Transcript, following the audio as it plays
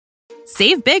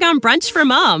Save big on brunch for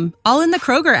mom, all in the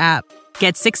Kroger app.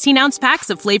 Get 16-ounce packs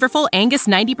of flavorful Angus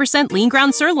 90% lean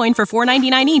ground sirloin for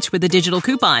 $4.99 each with a digital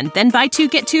coupon. Then buy 2,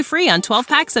 get 2 free on 12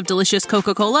 packs of delicious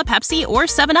Coca-Cola, Pepsi, or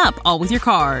 7-Up, all with your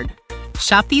card.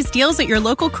 Shop these deals at your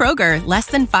local Kroger, less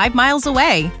than 5 miles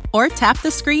away. Or tap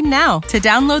the screen now to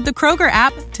download the Kroger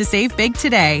app to save big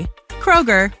today.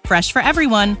 Kroger, fresh for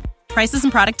everyone. Prices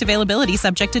and product availability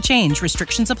subject to change.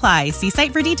 Restrictions apply. See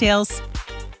site for details.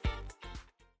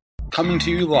 Coming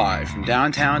to you live from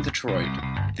downtown Detroit,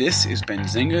 this is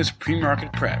Benzinga's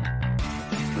Pre-Market Prep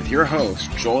with your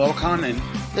host, Joel Elconin.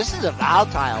 This is a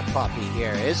volatile puppy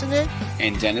here, isn't it?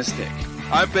 And Dennis Dick.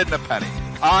 I'm bidding a penny.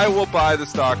 I will buy the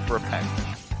stock for a penny.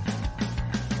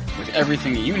 With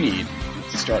everything you need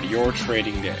to start your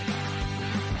trading day.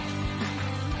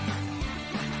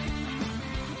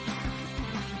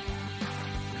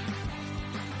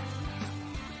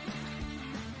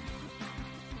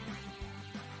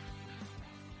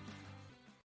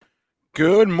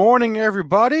 Good morning,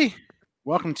 everybody.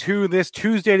 Welcome to this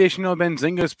Tuesday edition of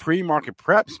Benzinga's Pre-Market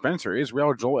Prep. Spencer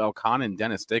Israel, Joel Elconin, and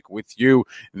Dennis Dick with you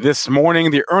this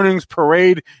morning. The earnings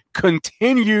parade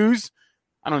continues.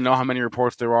 I don't know how many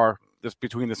reports there are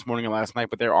between this morning and last night,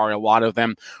 but there are a lot of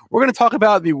them. We're going to talk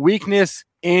about the weakness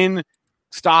in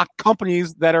stock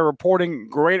companies that are reporting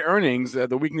great earnings.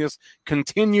 The weakness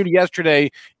continued yesterday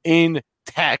in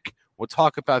tech. We'll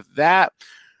talk about that.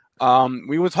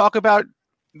 We will talk about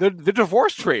the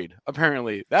divorce trade,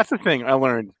 apparently. That's the thing I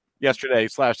learned yesterday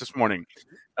 / this morning.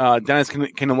 Dennis can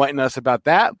enlighten us about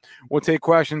that. We'll take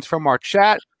questions from our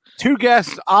chat. 2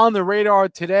 guests on the radar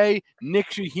today.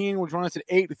 Nick Shaheen will join us at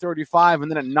 8:35, and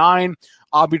then at 9,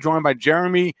 I'll be joined by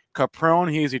Jeremy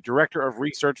Caprone. He is the director of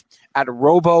research at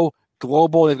Robo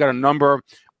Global. They've got a number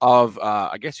of,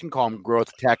 I guess you can call them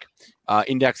growth tech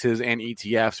indexes and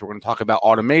ETFs. We're going to talk about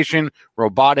automation,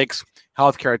 robotics,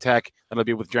 healthcare tech. That'll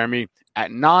be with Jeremy at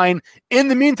 9. In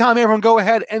the meantime, everyone, go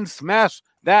ahead and smash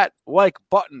that like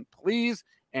button, please.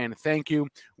 And thank you.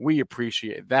 We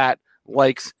appreciate that.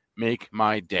 Likes make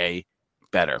my day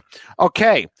better.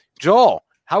 Okay, Joel,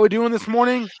 how are we doing this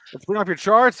morning? Let's bring up your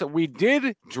charts. We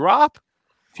did drop a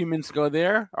few minutes ago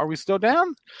there. Are we still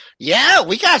down? Yeah,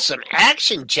 we got some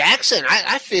action, Jackson.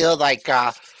 I feel like,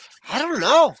 I don't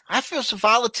know. I feel some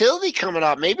volatility coming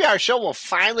up. Maybe our show will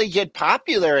finally get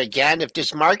popular again if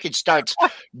this market starts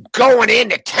going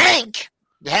into tank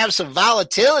to have some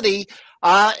volatility.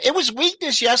 It was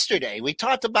weakness yesterday. We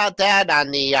talked about that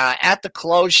on the At the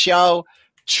Close show.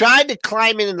 Tried to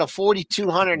climb in the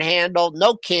 4,200 handle.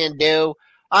 No can do.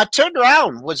 Turned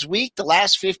around. Was weak the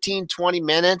last 15, 20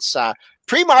 minutes.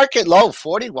 Pre-market low,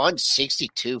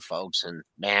 41.62, folks. And,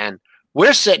 man,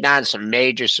 we're sitting on some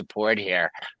major support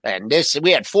here. And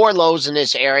we had 4 lows in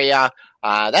this area.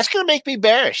 That's going to make me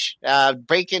bearish.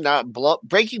 Breaking below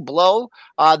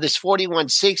this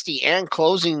 41.60 and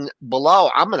closing below.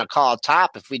 I'm going to call a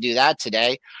top if we do that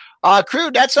today.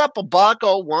 Crude, that's up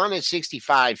 $1.01 at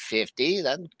 65.50.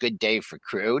 That's a good day for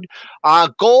crude.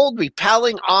 Gold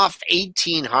repelling off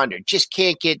 1,800. Just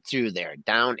can't get through there.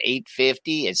 Down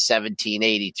 850 at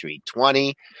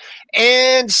 1783.20.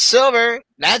 And silver,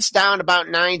 that's down about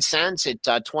 9 cents at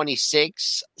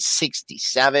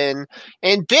 26.67.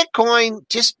 And Bitcoin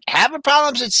just having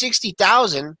problems at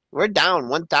 60,000. We're down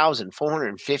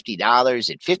 $1,450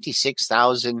 at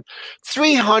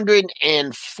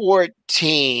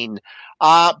 56,314.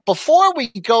 Before we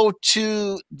go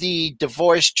to the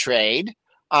divorce trade,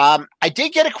 I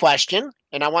did get a question,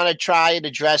 and I want to try and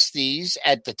address these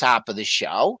at the top of the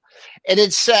show. And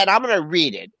it said, I'm going to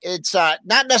read it. It's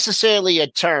not necessarily a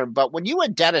term, but when you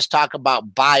and Dennis talk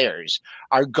about buyers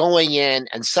are going in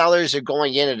and sellers are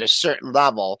going in at a certain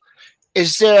level,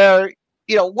 is there,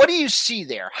 what do you see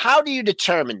there? How do you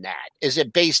determine that? Is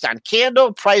it based on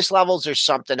candle, price levels, or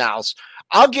something else?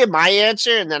 I'll give my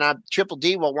answer, and then Triple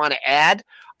D will want to add.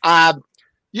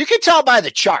 You can tell by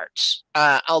the charts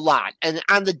a lot. And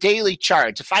on the daily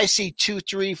charts, if I see 2,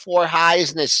 3, 4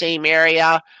 highs in the same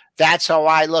area, that's how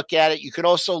I look at it. You can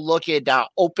also look at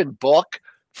open book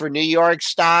for New York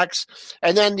stocks.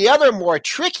 And then the other more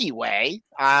tricky way,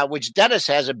 which Dennis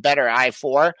has a better eye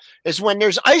for, is when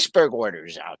there's iceberg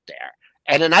orders out there.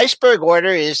 And an iceberg order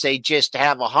is they just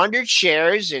have 100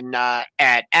 shares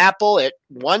at Apple at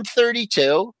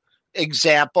 132,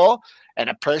 example, and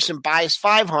a person buys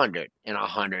 500 and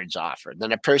 100's offered.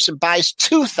 Then a person buys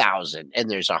 2,000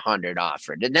 and there's 100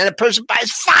 offered. And then a person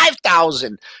buys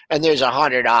 5,000 and there's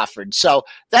 100 offered. So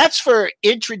that's for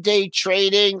intraday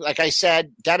trading. Like I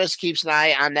said, Dennis keeps an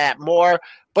eye on that more.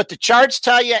 But the charts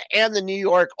tell you, and the New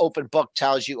York Open Book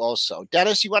tells you also.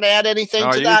 Dennis, you want to add anything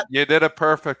to that? You did it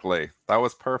perfectly. That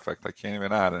was perfect. I can't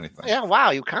even add anything. Yeah,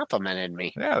 wow, you complimented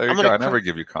me. Yeah, there you go. I never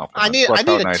give you compliments. I need Look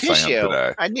how a nice tissue. I am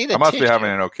today. I need a I must tissue. be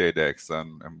having an okay day because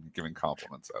I'm giving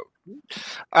compliments out.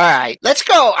 All right, let's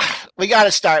go. We got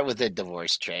to start with the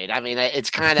divorce trade. I mean, it's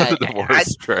kind of the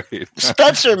divorce trade.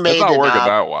 Spencer made it's not it working up.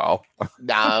 that well.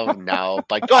 No.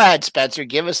 But go ahead, Spencer.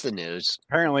 Give us the news.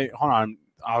 Apparently, hold on.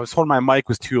 I was told my mic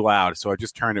was too loud, so I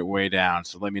just turned it way down.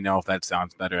 So let me know if that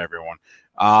sounds better, everyone.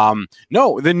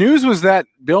 No, the news was that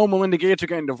Bill and Melinda Gates are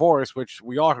getting divorced, which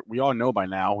we all know by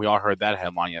now. We all heard that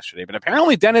headline yesterday. But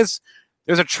apparently, Dennis,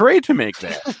 there's a trade to make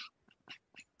there.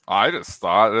 I just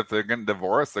thought if they're getting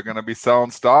divorced, they're going to be selling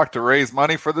stock to raise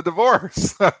money for the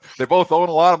divorce. They both own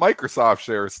a lot of Microsoft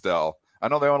shares still. I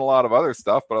know they own a lot of other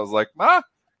stuff, but I was like,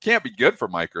 can't be good for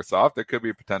Microsoft. There could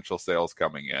be potential sales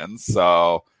coming in.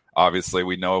 So obviously,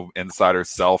 we know insiders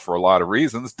sell for a lot of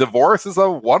reasons. Divorce is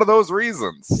one of those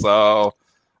reasons. So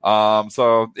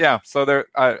there.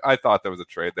 I thought there was a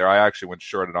trade there. I actually went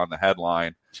shorted on the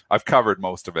headline. I've covered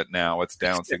most of it now. It's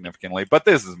down significantly, but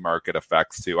this is market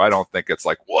effects too. I don't think it's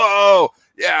like, whoa,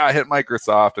 yeah, I hit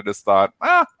Microsoft. I just thought,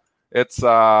 it's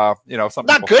some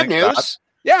not good news. That.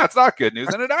 Yeah, it's not good news.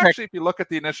 And it actually, if you look at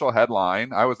the initial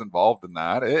headline, I was involved in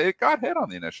that. It got hit on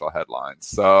the initial headline.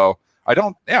 So I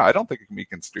don't think it can be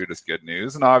construed as good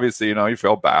news. And obviously, you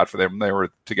feel bad for them. They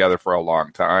were together for a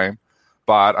long time.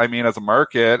 But I mean, as a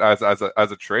market, as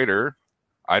a trader,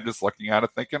 I'm just looking at it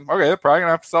thinking, okay, they're probably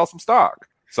gonna have to sell some stock.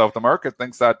 So if the market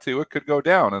thinks that too, it could go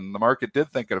down. And the market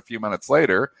did think it a few minutes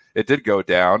later. It did go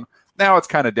down. Now it's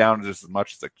kind of down just as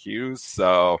much as the Qs.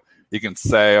 So you can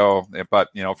say, but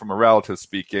from a relative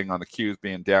speaking, on the Qs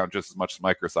being down just as much as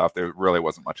Microsoft, there really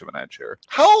wasn't much of an edge here.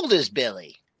 How old is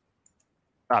Billy?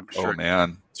 I'm sure. Oh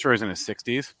man, Sure, he's in his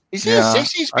 60s. He's in his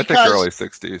 60s. I think early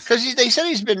 60s. Because they said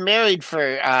he's been married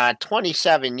for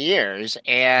 27 years,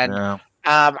 and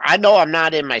I know I'm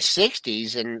not in my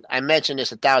 60s, and I mentioned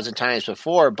this 1,000 times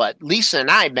before, but Lisa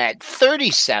and I met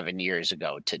 37 years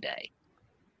ago today.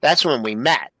 That's when we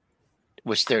met.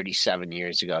 Was 37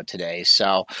 years ago today.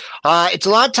 So it's a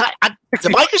long time. The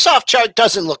Microsoft chart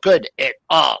doesn't look good at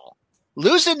all.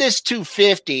 Losing this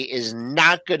 250 is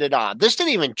not good at all. This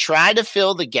didn't even try to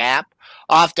fill the gap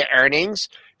off the earnings,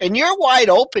 and you're wide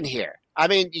open here. I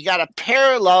mean, you got a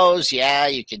pair of lows. Yeah,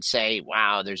 you can say,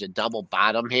 wow, there's a double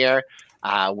bottom here.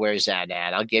 Where's that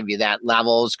at? I'll give you that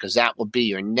levels because that will be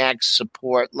your next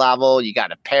support level. You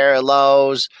got a pair of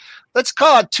lows. Let's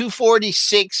call it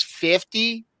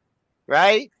 246.50,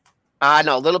 right?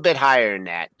 No, a little bit higher than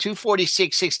that.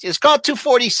 246.60. It's called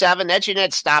 247. That's your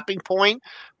net stopping point.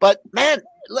 But, man,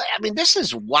 I mean, this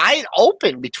is wide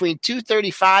open between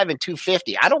 235 and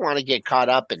 250. I don't want to get caught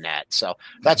up in that. So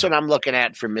that's what I'm looking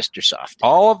at for Mr. Soft.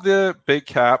 All of the big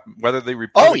cap, whether they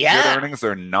report good earnings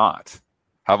or not,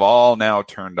 have all now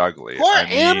turned ugly.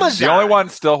 Amazon. The only one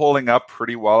still holding up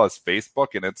pretty well is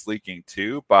Facebook, and it's leaking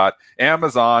too. But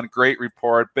Amazon, great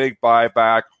report, big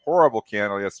buyback, horrible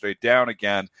candle yesterday, down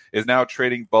again, is now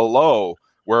trading below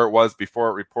where it was before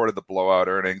it reported the blowout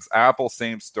earnings. Apple,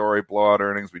 same story, blowout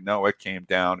earnings. We know it came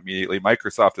down immediately.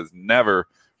 Microsoft has never,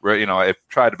 it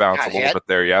tried to bounce a little bit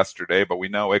there yesterday, but we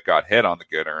know it got hit on the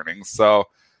good earnings. So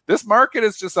this market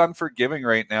is just unforgiving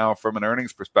right now from an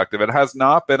earnings perspective. It has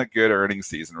not been a good earnings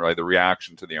season, really, the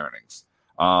reaction to the earnings,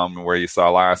 where you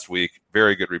saw last week,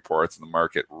 very good reports, and the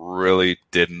market really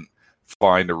didn't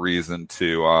find a reason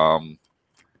to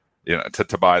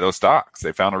buy those stocks.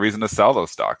 They found a reason to sell those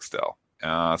stocks still.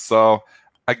 So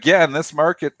again, this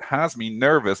market has me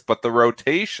nervous, but the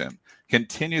rotation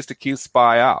continues to keep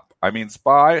SPY up. I mean,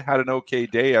 SPY had an okay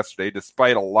day yesterday,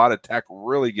 despite a lot of tech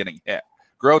really getting hit.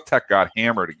 Growth tech got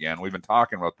hammered again. We've been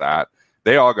talking about that.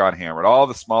 They all got hammered. All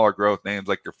the smaller growth names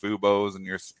like your Fubos and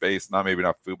your Space, maybe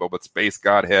not Fubo, but Space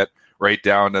got hit right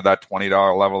down to that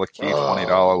 $20 level, the key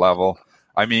 $20 level.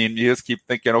 I mean, you just keep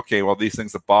thinking, okay, well, these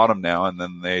things have bottomed now, and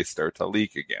then they start to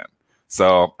leak again.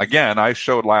 So again, I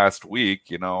showed last week,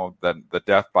 that the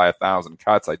death by 1,000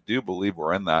 cuts, I do believe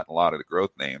we're in that in a lot of the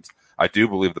growth names. I do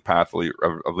believe the path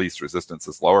of least resistance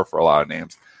is lower for a lot of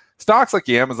names. Stocks like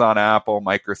Amazon, Apple,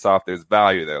 Microsoft, there's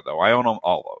value there, though. I own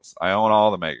all those. I own all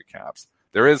the mega caps.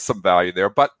 There is some value there.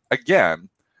 But again,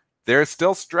 they're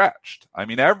still stretched. I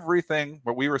mean, everything,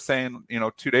 what we were saying,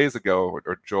 2 days ago,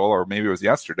 or Joel, or maybe it was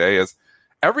yesterday, is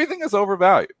everything is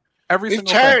overvalued. Every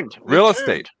single thing. Real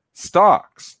estate,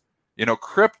 stocks,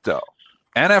 crypto,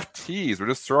 NFTs. We're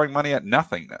just throwing money at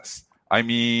nothingness. I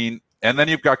mean, and then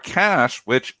you've got cash,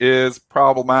 which is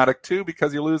problematic too,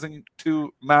 because you're losing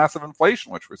to massive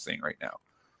inflation, which we're seeing right now.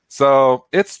 So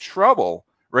it's trouble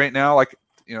right now. Like,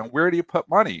 where do you put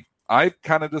money? I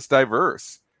kind of just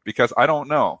diverse because I don't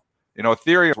know.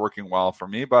 Ethereum is working well for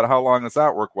me, but how long does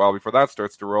that work well before that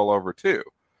starts to roll over too?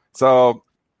 So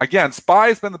again, SPY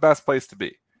has been the best place to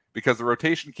be because the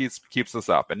rotation keeps us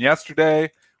up. And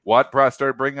yesterday, what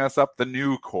started bringing us up? The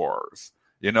new cores.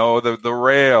 The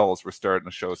rails were starting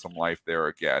to show some life there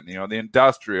again. The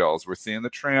industrials, we're seeing the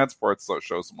transports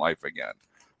show some life again.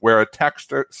 Where a tech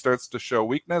starts to show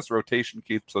weakness, rotation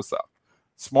keeps us up.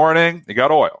 This morning, you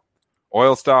got oil.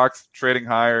 Oil stocks trading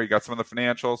higher. You got some of the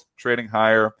financials trading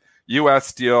higher. U.S.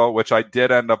 Steel, which I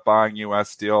did end up buying U.S.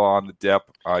 Steel on the dip.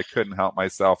 I couldn't help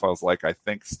myself. I was like, I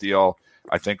think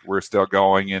we're still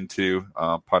going into,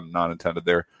 pun not intended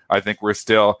there, I think we're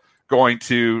still going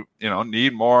to,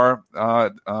 need more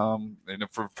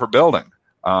for building.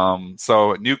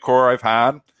 So Nucor I've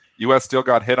had. U.S. Steel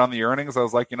got hit on the earnings. I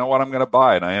was like, you know what, I'm going to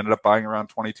buy it. And I ended up buying around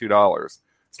 $22.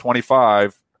 It's $25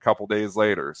 a couple days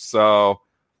later. So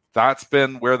that's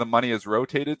been where the money is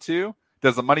rotated to.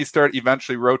 Does the money start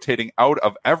eventually rotating out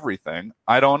of everything?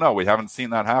 I don't know. We haven't seen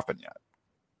that happen yet.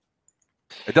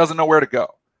 It doesn't know where to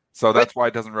go. So that's why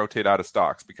it doesn't rotate out of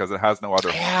stocks, because it has no other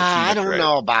home. Yeah, I don't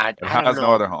know about it. It has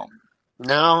no other home.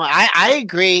 No, I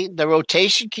agree. The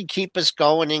rotation can keep us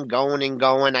going and going and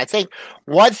going. I think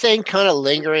one thing kind of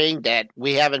lingering that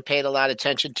we haven't paid a lot of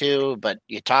attention to, but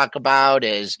you talk about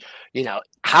is,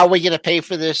 how are we going to pay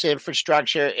for this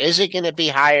infrastructure? Is it going to be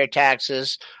higher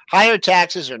taxes? Higher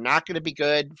taxes are not going to be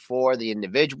good for the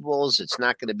individuals. It's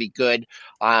not going to be good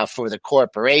for the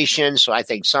corporation. So I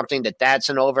think something that's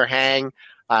an overhang.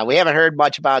 We haven't heard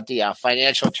much about the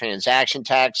financial transaction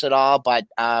tax at all, but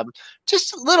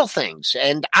just little things.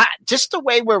 And just the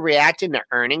way we're reacting to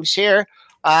earnings here,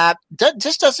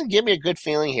 just doesn't give me a good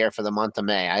feeling here for the month of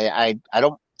May.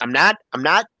 I'm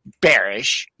not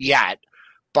bearish yet,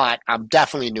 but I'm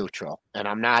definitely neutral, and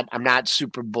I'm not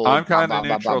super bull. I'm kind of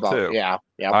neutral too. Yeah.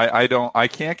 I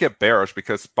can't get bearish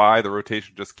because SPY, the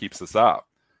rotation just keeps us up.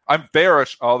 I'm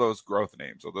bearish all those growth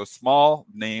names, or those small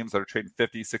names that are trading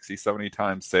 50, 60, 70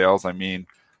 times sales. I mean,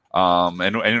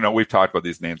 and we've talked about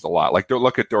these names a lot. Like,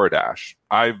 look at DoorDash.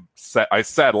 I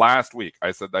said last week,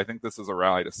 I think this is a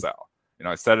rally to sell.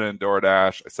 I said it in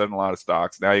DoorDash. I said it in a lot of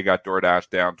stocks. Now you got DoorDash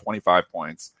down 25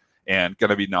 points and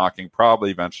going to be knocking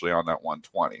probably eventually on that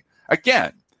 120.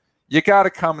 Again, you got to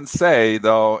come and say,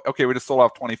 though, okay, we just sold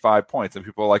off 25 points. And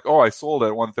people are like, oh, I sold it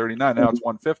at 139. Now it's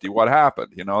 150. What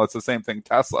happened? It's the same thing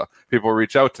Tesla. People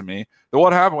reach out to me.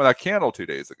 What happened with that candle 2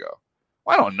 days ago?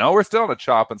 Well, I don't know. We're still in a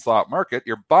chop and slop market.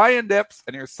 You're buying dips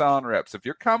and you're selling rips. If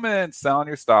you're coming in and selling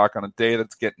your stock on a day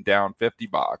that's getting down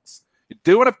 $50, you're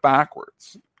doing it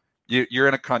backwards. You're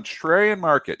in a contrarian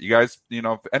market. You guys,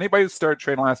 if anybody who started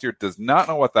trading last year does not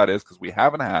know what that is, because we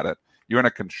haven't had it. You're in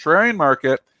a contrarian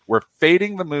market where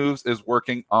fading the moves is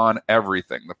working on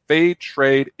everything. The fade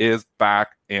trade is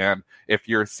back. And if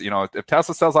if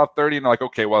Tesla sells off 30 and you're like,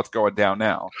 okay, well, it's going down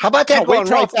now. How about that going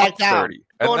right back down?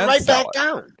 Going right back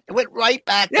down. It went right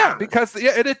back down. Yeah, because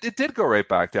it did go right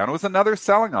back down. It was another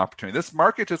selling opportunity. This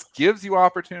market just gives you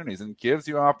opportunities and gives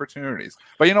you opportunities.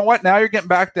 But you know what? Now you're getting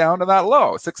back down to that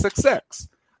low, 666.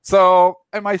 So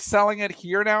am I selling it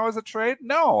here now as a trade?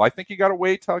 No, I think you got to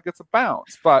wait till it gets a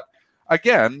bounce. But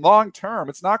again, long term,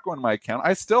 it's not going to my account.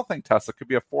 I still think Tesla could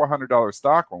be a $400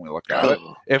 stock when we look at it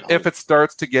if it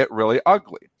starts to get really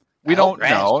ugly. We don't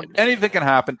know. Anything can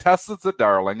happen. Tesla's a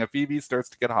darling. If EV starts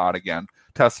to get hot again,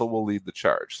 Tesla will lead the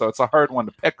charge. So it's a hard one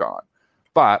to pick on.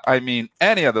 But, I mean,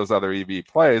 any of those other EV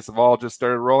plays have all just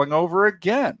started rolling over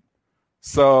again.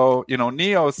 So,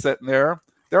 NIO's sitting there.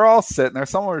 They're all sitting there.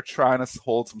 Some are trying to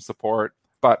hold some support.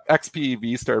 But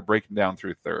XPEV started breaking down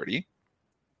through 30,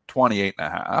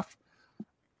 28.5.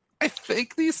 I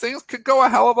think these things could go a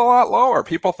hell of a lot lower.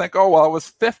 People think, oh, well, it was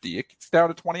 50. It's down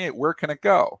to 28. Where can it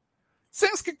go?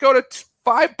 Things could go to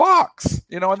 $5,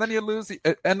 and then you lose.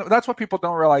 And that's what people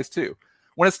don't realize, too.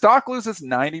 When a stock loses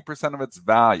 90% of its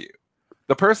value,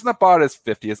 the person that bought it at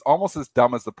 50 is almost as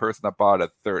dumb as the person that bought it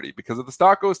at 30. Because if the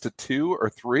stock goes to 2 or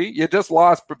 3, you just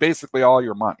lost basically all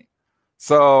your money.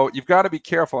 So you've got to be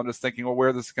careful and just thinking, well,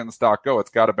 where this can the stock go? It's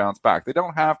got to bounce back. They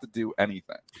don't have to do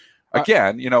anything.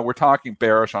 Again, we're talking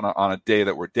bearish on a day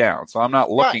that we're down. So I'm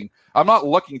not looking. Right. I'm not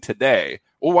looking today.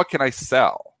 Well, what can I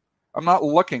sell? I'm not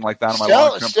looking like that in my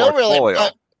long-term portfolio.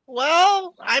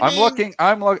 I'm looking.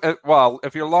 Well,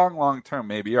 if you're long-term,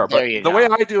 maybe you are. But the way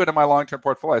I do it in my long-term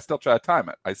portfolio, I still try to time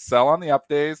it. I sell on the up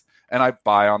days and I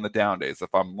buy on the down days.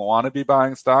 If I want to be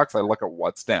buying stocks, I look at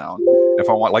what's down. If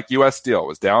I want, like U.S. Steel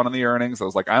was down in the earnings, I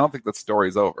was like, I don't think that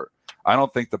story's over. I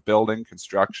don't think the building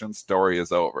construction story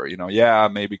is over.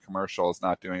 Maybe commercial is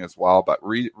not doing as well, but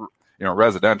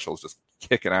residential is just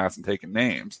kicking ass and taking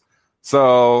names.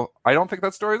 So I don't think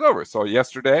that story's over. So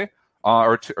yesterday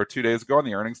or 2 days ago on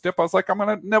the earnings dip. I was like, I'm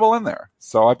going to nibble in there.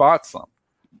 So I bought some.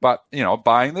 But,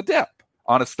 buying the dip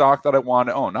on a stock that I want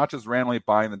to own, not just randomly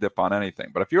buying the dip on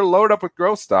anything. But if you're loaded up with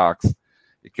growth stocks,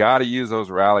 you got to use those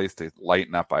rallies to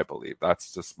lighten up, I believe.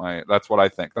 That's what I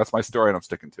think. That's my story, and I'm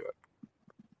sticking to it.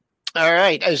 All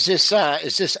right. Is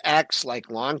this X like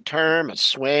long-term, a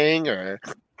swing, or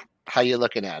how you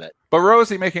looking at it? But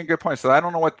Rosie making a good point. So I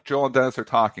don't know what Joel and Dennis are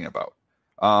talking about.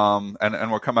 And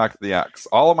we'll come back to the X.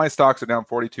 All of my stocks are down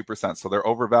 42%, so they're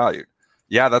overvalued.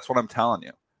 Yeah, that's what I'm telling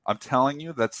you. I'm telling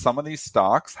you that some of these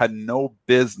stocks had no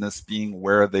business being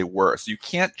where they were. So you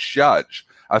can't judge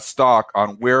a stock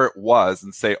on where it was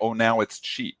and say, oh, now it's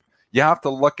cheap. You have to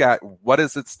look at what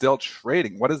is it still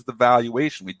trading? What is the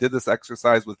valuation? We did this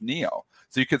exercise with NIO.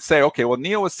 So you could say, okay, well,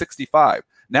 NIO was 65.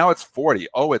 Now it's 40.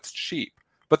 Oh, it's cheap.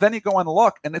 But then you go and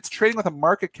look, and it's trading with a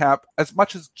market cap as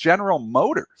much as General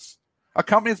Motors, a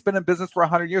company that's been in business for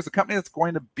 100 years, a company that's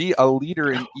going to be a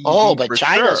leader in EV. Oh, but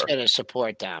China's going to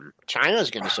support them.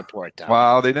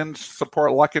 Well, they didn't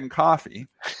support Luckin Coffee.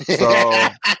 So,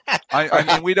 I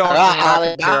mean, we don't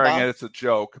have comparing it. It's a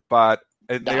joke, but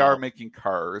they are making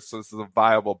cars, so this is a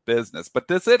viable business. But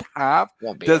should it have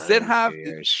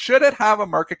a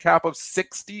market cap of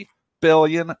 $60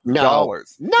 billion? No. It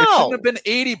shouldn't have been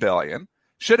 $80 billion.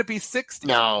 Should it be 60?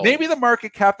 No. Maybe the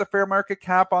fair market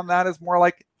cap on that is more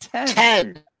like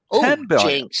 10 billion.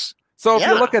 Jinx. So if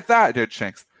you look at that, dude,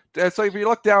 Shinks. So if you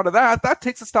look down to that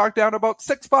takes the stock down to about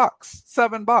 $6,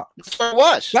 $7. That's what it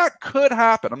was. That could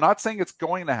happen. I'm not saying it's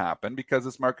going to happen because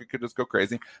this market could just go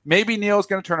crazy. Maybe NIO is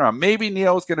going to turn around. Maybe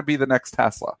NIO is going to be the next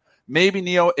Tesla. Maybe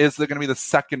NIO is going to be the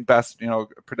second best,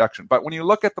 production. But when you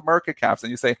look at the market caps and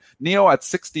you say NIO at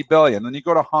 $60 billion, then you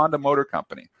go to Honda Motor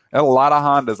Company. And a lot of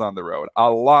Hondas on the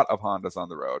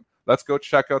road. Let's go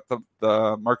check out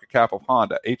the market cap of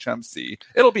Honda, HMC.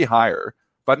 It'll be higher,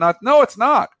 but it's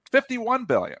not. $51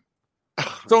 billion.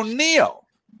 So NIO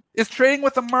is trading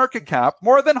with a market cap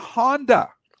more than Honda.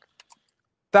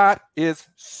 That is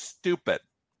stupid.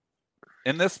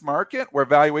 In this market where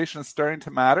valuation is starting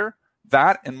to matter,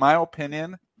 that, in my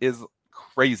opinion, is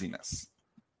craziness.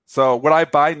 So would I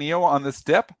buy NIO on this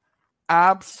dip?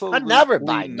 Absolutely I'd never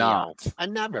buy not. NIO. I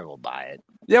never will buy it.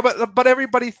 Yeah, but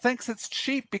everybody thinks it's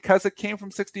cheap because it came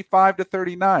from 65 to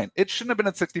 39. It shouldn't have been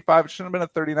at 65. It shouldn't have been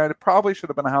at 39. It probably should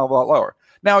have been a hell of a lot lower.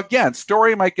 Now, again,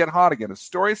 Story might get hot again. If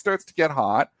Story starts to get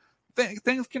hot,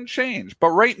 things can change. But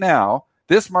right now,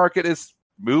 this market is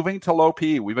moving to low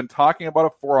P. We've been talking about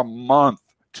it for a month,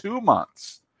 2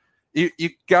 months. You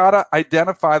got to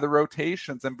identify the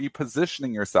rotations and be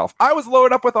positioning yourself. I was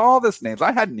loaded up with all these names.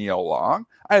 I had NIO long.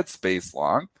 I had Space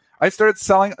long. I started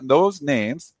selling those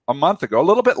names a month ago, a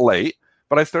little bit late,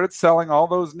 but I started selling all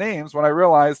those names when I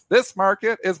realized this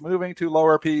market is moving to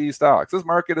lower PE stocks. This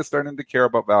market is starting to care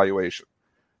about valuation.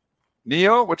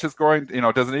 NIO, which is going,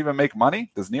 doesn't even make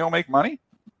money. Does NIO make money?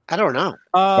 I don't know.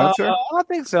 Spencer? I don't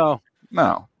think so.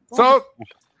 No. So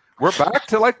we're back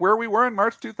to like where we were in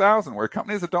March 2000, where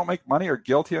companies that don't make money are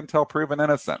guilty until proven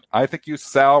innocent. I think you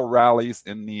sell rallies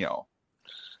in NIO.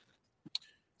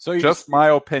 So just my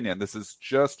opinion. This is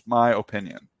just my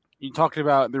opinion. You talked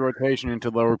about the rotation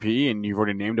into lower PE, and you've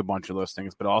already named a bunch of those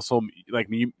things. But also,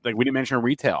 we didn't mention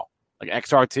retail, like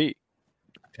XRT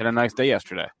had a nice day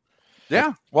yesterday.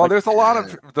 Yeah, well, there's a lot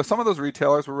of some of those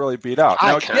retailers were really beat out.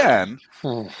 Now again,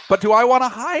 but do I want to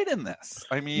hide in this?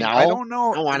 I mean, I don't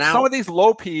know. Some of these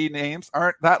low PE names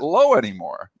aren't that low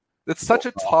anymore. It's such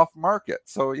a tough market.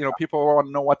 So people want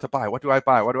to know what to buy. What do I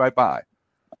buy? What do I buy?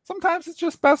 Sometimes it's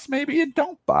just best maybe you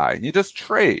don't buy. You just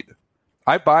trade.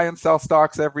 I buy and sell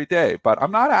stocks every day, but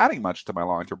I'm not adding much to my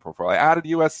long-term portfolio. I added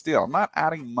U.S. Steel. I'm not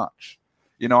adding much.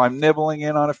 I'm nibbling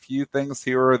in on a few things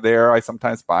here or there. I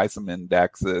sometimes buy some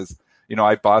indexes.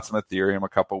 I bought some Ethereum a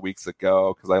couple of weeks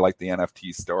ago because I like the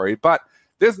NFT story. But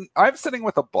I'm sitting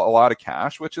with a lot of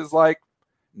cash, which is like,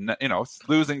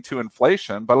 losing to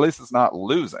inflation, but at least it's not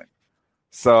losing.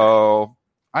 So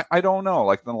I don't know,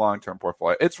 like the long-term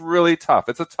portfolio. It's really tough.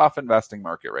 It's a tough investing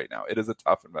market right now. It is a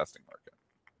tough investing market.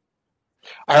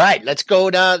 All right, let's go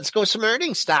some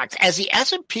earnings stocks. As the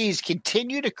S&Ps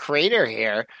continue to crater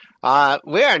here,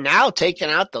 we are now taking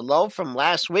out the low from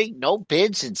last week. No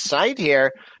bids in sight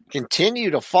here.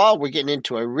 Continue to fall. We're getting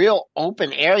into a real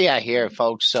open area here,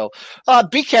 folks. So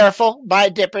be careful. Buy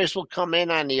dippers will come in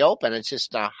on the open. It's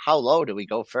just how low do we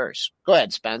go first? Go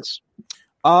ahead, Spence.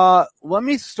 Let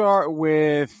me start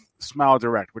with Smile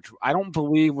Direct, which I don't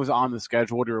believe was on the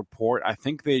schedule to report. I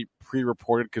think they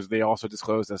pre-reported because they also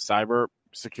disclosed a cyber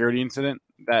security incident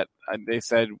that they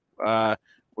said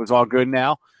was all good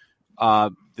now.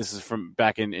 This is from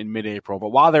back in mid-April. But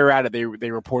while they were at it, they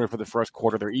reported for the first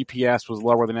quarter their EPS was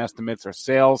lower than estimates. Their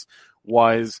sales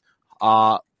was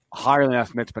higher than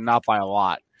estimates, but not by a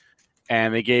lot.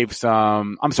 And they gave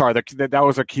some – I'm sorry, that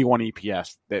was their Q1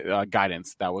 EPS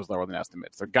guidance that was lower than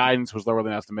estimates. Their guidance was lower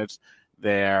than estimates.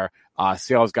 Their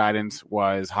sales guidance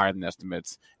was higher than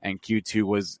estimates. And Q2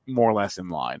 was more or less in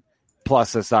line,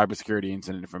 plus a cybersecurity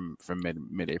incident from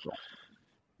mid-April.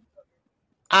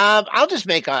 I'll just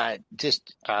make a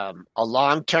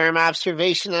long-term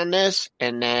observation on this,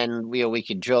 and then we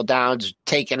can drill down to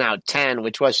taking out 10,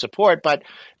 which was support. But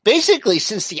basically,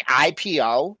 since the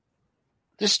IPO,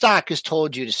 this stock has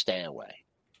told you to stay away,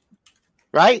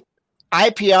 right?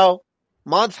 IPO,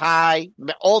 month high,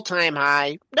 all-time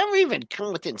high, never even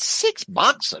come within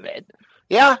 $6 of it.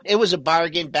 Yeah, it was a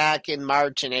bargain back in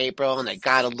March and April, and it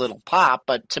got a little pop.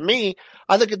 But to me,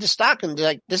 I look at the stock and be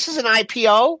like, this is an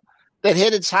IPO that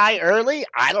hit its high early.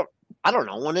 I don't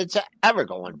know when it's ever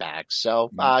going back.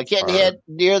 So getting hit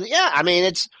near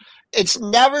it's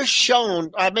never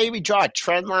shown. I maybe draw a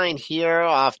trend line here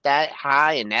off that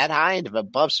high and that high, and if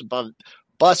it bust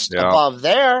above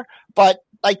there. But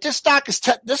like this stock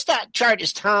chart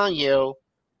is telling you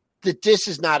that this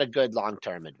is not a good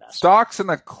long-term investment. Stocks in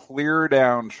a clear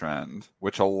downtrend,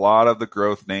 which a lot of the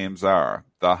growth names are.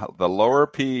 The lower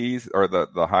P's or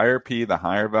the higher P, the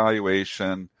higher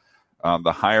valuation.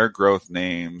 The higher growth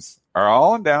names are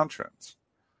all in downtrends.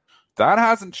 That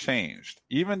hasn't changed,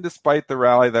 even despite the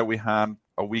rally that we had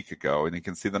a week ago. And you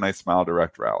can see the nice Smile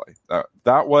Direct rally.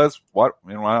 That was what,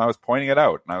 when I was pointing it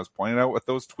out, and I was pointing it out with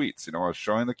those tweets, I was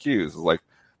showing the cues. It was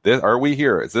like, are we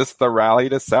here? Is this the rally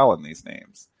to sell in these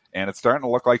names? And it's starting to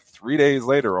look like 3 days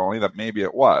later only that maybe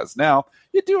it was. Now,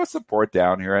 you do a support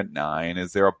down here at 9.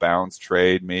 Is there a bounce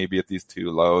trade maybe at these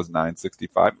two lows,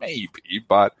 965? Maybe,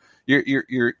 but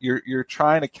you're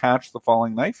trying to catch the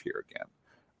falling knife here again,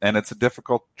 and it's a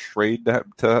difficult trade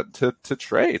to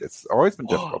trade. It's always been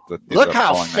difficult to do look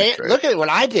how look at what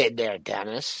I did there,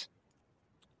 Dennis.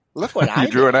 Look what I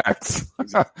drew an X.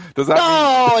 Does that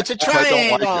mean it's a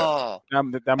triangle?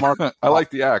 That mark. I like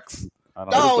the X.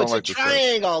 It's a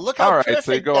triangle. Look how all right,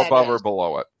 so you go above or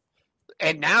below it.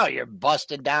 And now you're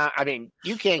busted down. I mean,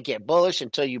 you can't get bullish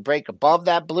until you break above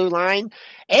that blue line.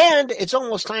 And it's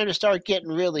almost time to start getting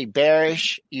really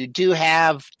bearish. You do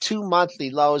have 2 monthly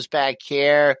lows back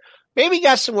here. Maybe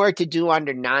got some work to do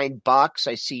under $9.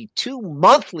 I see 2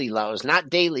 monthly lows, not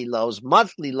daily lows,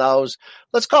 monthly lows.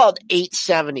 Let's call it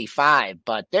 875.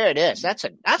 But there it is. That's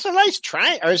a nice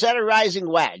triangle. Or is that a rising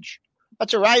wedge?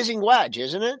 That's a rising wedge,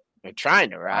 isn't it? They're trying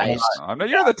to rise. I know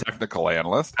you're the technical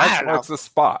analyst. That's the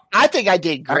spot. I think I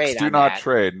did great. X do not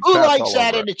trade. Who likes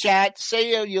that in the chat?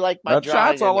 Say you like my drawing.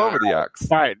 Chat's all over the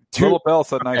X. All right. Little Bill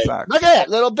said nice X. Look at that,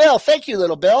 Little Bill. Thank you,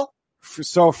 Little Bill.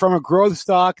 So from a growth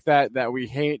stock that we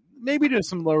hate, maybe there's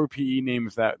some lower PE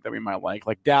names that we might like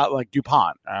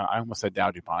DuPont. I almost said Dow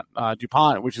DuPont.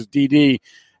 DuPont, which is DD,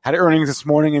 had earnings this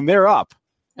morning, and they're up.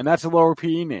 And that's a lower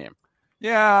PE name.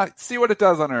 Yeah, see what it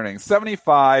does on earnings.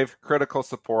 75, critical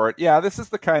support. Yeah, this is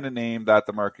the kind of name that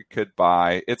the market could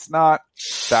buy. It's not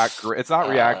that great. It's not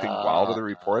reacting well to the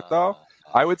report, though.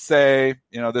 I would say,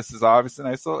 this is obviously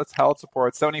nice. So it's held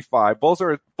support, 75. Bulls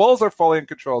are fully in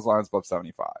control as long as above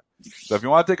 75. So if you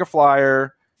want to take a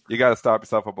flyer, you got to stop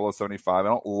yourself at below 75. I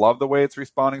don't love the way it's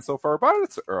responding so far, but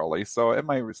it's early, so it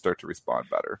might start to respond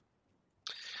better.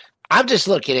 I'm just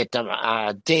looking at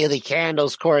the daily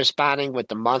candles corresponding with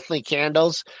the monthly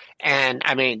candles. And,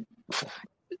 I mean,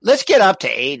 let's get up to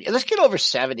 80. Let's get over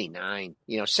 79,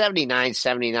 79,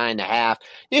 79.5.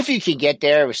 If you can get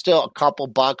there, we're still a couple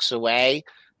bucks away.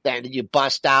 Then you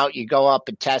bust out, you go up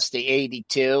and test the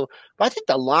 82. But I think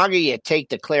the longer you take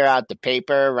to clear out the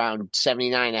paper around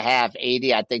 79.5,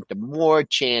 80, I think the more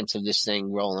chance of this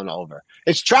thing rolling over.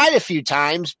 It's tried a few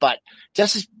times, but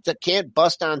just can't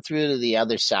bust on through to the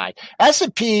other side.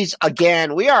 S&Ps,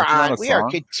 again, we are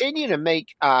continuing to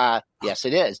make yes,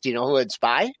 it is. Do you know who it's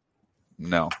by?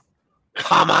 No.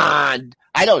 Come on.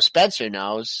 I know Spencer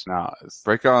knows. No,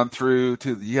 break on through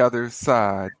to the other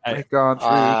side. Break on through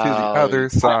to the other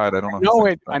side. I don't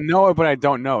know. I know it, but I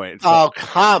don't know it. So.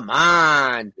 Come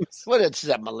on. What is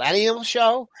that, Millennium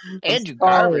Show? Andrew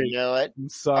Garber knew it. I'm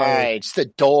sorry. All right, it's the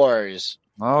Doors.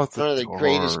 Oh, it's one of the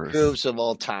greatest groups of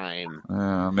all time.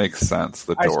 Makes sense.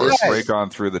 The Doors. Break on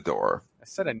through the door. I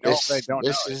said I know, but I don't know.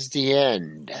 This is the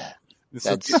end.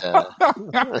 That's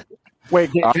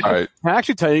Wait, can I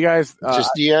actually tell you guys?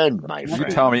 Just the end, my friend. You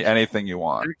tell me anything you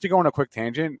want. To go on a quick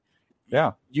tangent.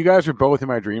 Yeah. You guys were both in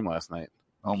my dream last night.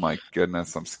 Oh, my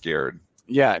goodness. I'm scared.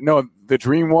 Yeah. No, the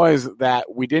dream was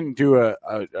that we didn't do a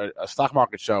stock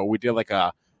market show. We did like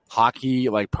a hockey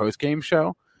post-game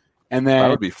show. And That then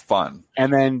would be fun.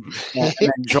 and then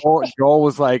Joel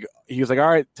was like, all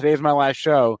right, today's my last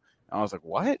show. And I was like,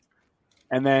 what?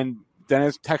 And then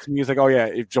Dennis texted me. He's like, oh yeah,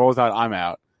 if Joel's out, I'm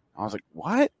out. I was like,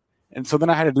 what? And so then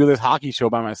I had to do this hockey show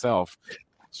by myself.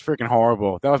 It's freaking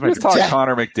horrible. That was my Just talk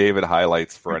Connor McDavid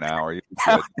highlights for an hour.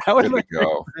 that was Good my to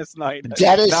go. this night.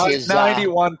 Dennis is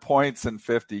 91 points in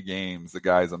 50 games. The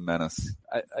guy's a menace.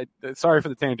 I sorry for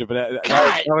the tangent, but that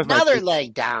God, was my another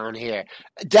leg down here.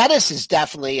 Dennis is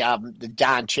definitely the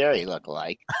Don Cherry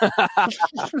lookalike.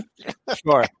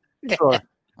 sure.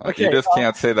 Okay, You just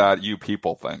can't say that "you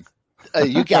people" thing.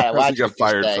 You got to watch. You get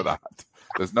fired for that.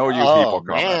 There's no "you people" Oh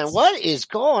comments. man, what is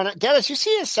going on, Dennis? You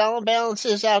see his selling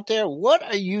balances out there? What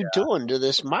are you doing to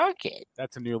this market?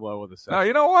 That's a new low of the set. No,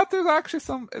 you know what? There's actually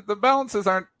the balances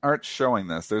aren't showing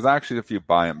this. There's actually a few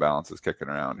buy imbalances kicking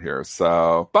around here.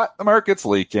 So, but the market's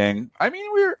leaking. I mean,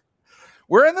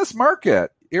 we're in this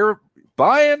market. You're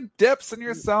buying dips and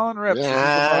you're selling rips. Yeah,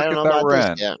 This is the market that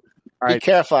we're in. Yeah. All Be right.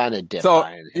 careful on the dip. So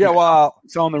buying. yeah, well,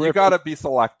 Selling the you rip. got to be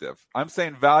selective. I'm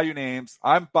saying value names.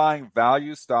 I'm buying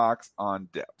value stocks on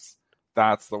dips.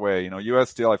 That's the way. U.S.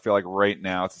 Steel, I feel like right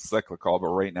now it's a cyclical, but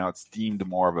right now it's deemed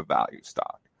more of a value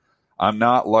stock. I'm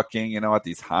not looking, at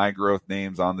these high growth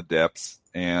names on the dips.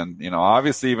 And,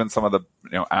 obviously even some of the,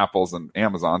 Apples and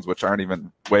Amazons, which aren't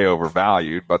even way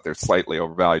overvalued, but they're slightly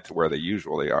overvalued to where they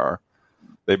usually are.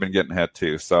 They've been getting hit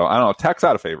too. So I don't know. Tech's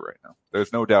out of favor right now.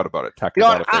 There's no doubt about it. Tech is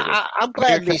out of favor. I'm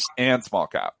glad Lisa. And small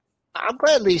cap. I'm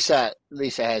glad Lisa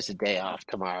has the day off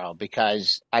tomorrow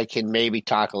because I can maybe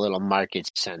talk a little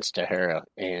market sense to her,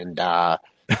 and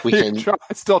we can.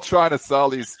 Still trying to sell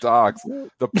these stocks,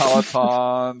 the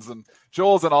Pelotons, and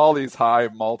Joel's in all these high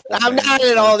multiple. I'm names. not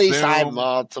in all these Zoom. high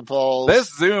multiples. This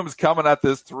Zoom's coming at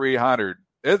this 300.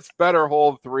 It's better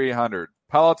hold 300.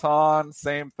 Peloton,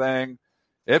 same thing.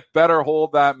 It better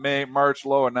hold that March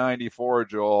low of 94,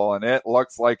 Joel, and it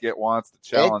looks like it wants to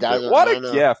challenge it. What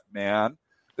a gift, man.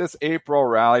 This April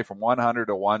rally from 100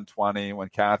 to 120 when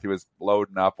Kathy was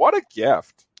loading up. What a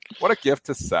gift. What a gift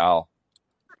to sell.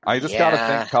 I just got to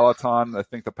think Peloton. I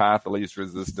think the path of least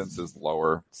resistance is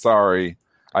lower. Sorry.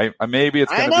 I maybe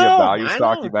it's going to be a value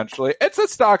stock eventually. It's a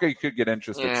stock you could get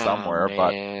interested somewhere,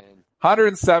 but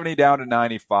 170 down to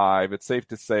 95. It's safe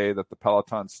to say that the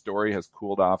Peloton story has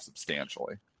cooled off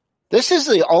substantially. This is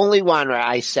the only one where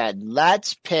I said,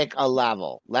 let's pick a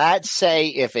level. Let's say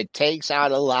if it takes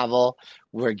out a level,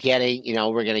 we're going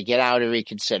to get out and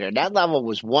reconsider. That level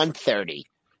was 130,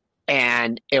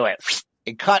 and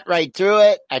it cut right through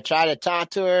it. I tried to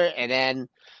talk to her, and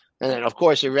then of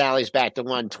course it rallies back to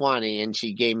 120, and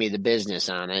she gave me the business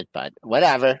on it. But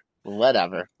whatever.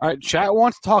 All right, chat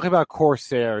wants to talk about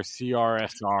Corsair,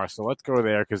 CRSR, so let's go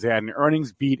there because they had an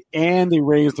earnings beat and they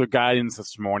raised their guidance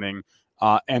this morning,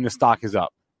 and the stock is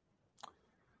up.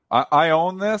 I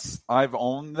own this. I've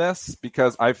owned this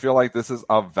because I feel like this is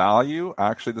a value.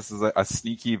 Actually, this is a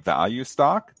sneaky value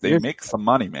stock. They make some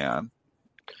money, man.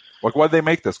 What did they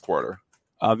make this quarter?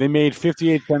 They made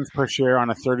 58 cents per share on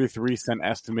a 33-cent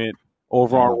estimate.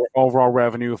 Overall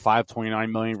revenue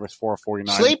 $529 million versus $449.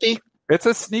 Sleepy. It's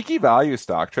a sneaky value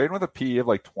stock, trading with a PE of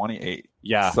like 28.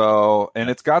 Yeah. So, and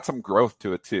it's got some growth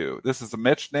to it too. This is a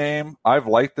Mitch name. I've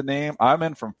liked the name. I'm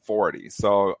in from 40,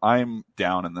 so I'm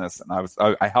down in this. And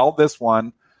I held this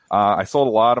one. I sold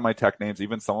a lot of my tech names,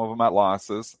 even some of them at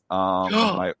losses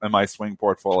in my swing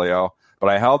portfolio.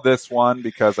 But I held this one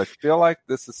because I feel like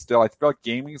I feel like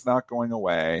gaming's not going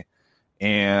away,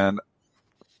 and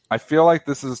I feel like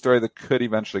this is a story that could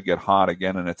eventually get hot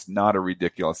again, and it's not a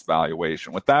ridiculous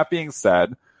valuation. With that being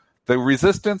said, the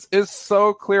resistance is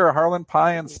so clear, Harlan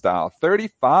Payan style,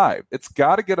 35. It's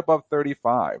got to get above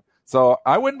 35. So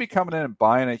I wouldn't be coming in and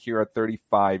buying it here at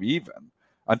 35 even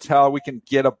until we can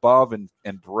get above and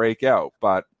break out.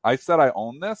 But I said I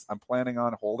own this. I'm planning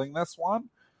on holding this one.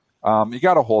 You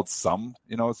got to hold some,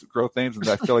 growth names, and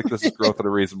I feel like this is growth at a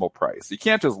reasonable price. You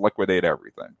can't just liquidate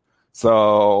everything.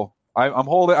 So I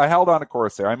held on to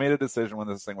Corsair. I made a decision when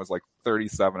this thing was like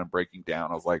 37 and breaking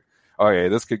down. I was like, okay,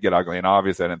 this could get ugly. And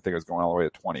obviously I didn't think it was going all the way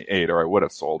to 28, or I would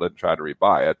have sold it and tried to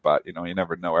rebuy it. But, you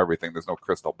never know everything. There's no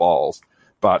crystal balls.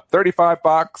 But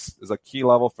 $35 is a key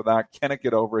level for that. Can it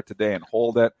get over it today and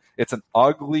hold it? It's an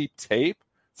ugly tape.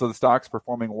 So the stock's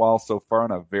performing well so far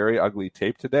on a very ugly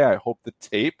tape today. I hope the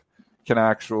tape can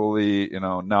actually,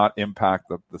 not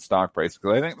impact the stock price.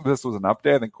 Because I think if this was an up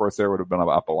day, I think Corsair would have been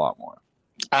up a lot more.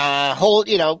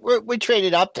 We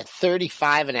traded up to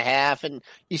 35.5, and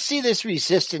you see this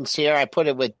resistance here. I put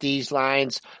it with these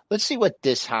lines. Let's see what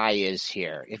this high is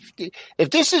here.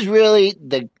 If this is really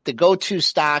the go-to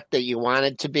stock that you want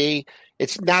it to be,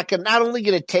 It's not only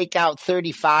going to take out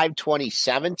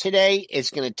 35.27 today, it's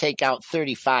going to take out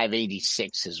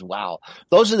 35.86 as well.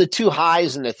 Those are the two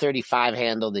highs in the 35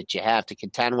 handle that you have to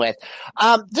contend with.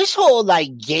 This whole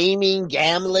like gambling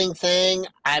thing,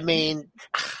 I mean,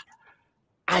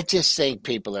 I just think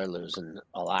people are losing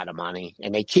a lot of money,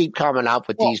 and they keep coming up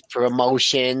with these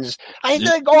promotions. I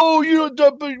think, you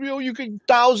can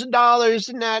 $1,000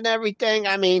 and that and everything.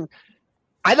 I mean,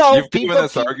 I know you've given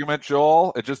this argument,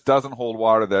 Joel. It just doesn't hold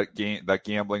water that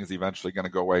gambling is eventually going to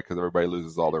go away because everybody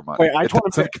loses all their money. Wait, I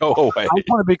want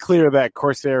to be clear that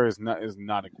Corsair is not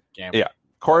a gambling. Yeah,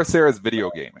 Corsair is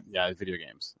video gaming. Yeah, it's video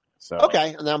games. So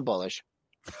okay, and I'm bullish.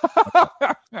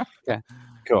 Yeah,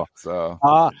 cool. So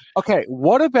okay,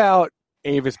 what about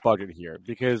Avis Budget here?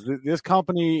 Because this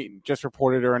company just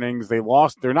reported earnings. They're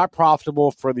not profitable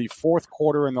for the fourth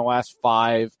quarter in the last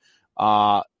 5.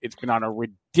 It's been on a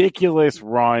ridiculous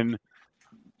run.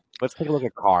 Let's take a look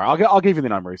at CAR. I'll give you the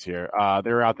numbers here.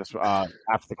 They were out this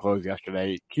after the close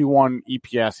yesterday. Q1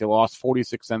 EPS, they lost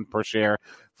 46 cents per share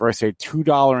versus a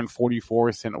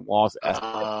 $2.44 loss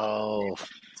estimate. Oh.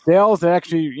 Sales, they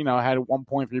actually, had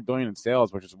 $1.3 billion in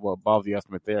sales, which is well above the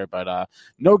estimate there. But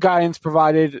no guidance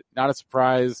provided. Not a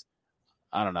surprise.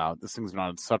 I don't know. This thing's been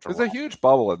on such a There's a huge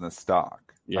bubble in this stock.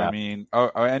 Yeah. I mean,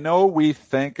 I know we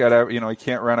think you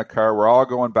can't rent a car. We're all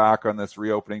going back on this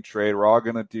reopening trade. We're all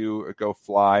going to go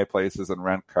fly places and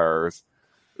rent cars.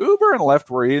 Uber and Lyft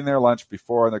were eating their lunch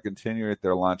before, and they're continuing at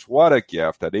their lunch. What a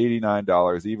gift at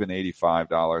 $89, even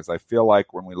 $85. I feel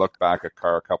like when we look back at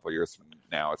car a couple of years from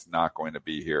now, it's not going to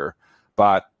be here.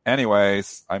 But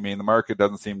anyways, I mean, the market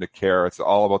doesn't seem to care. It's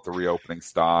all about the reopening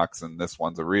stocks, and this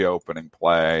one's a reopening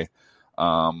play.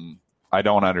 I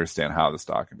don't understand how the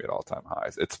stock can be at all-time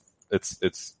highs. It's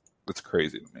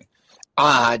crazy to me.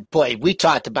 Boy, we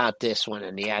talked about this one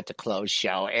in the At the Close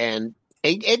show, and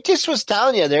it just was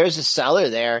telling you there's a seller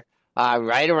there,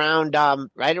 right around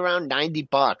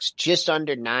 $90, just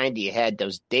under 90. You had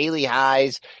those daily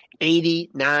highs,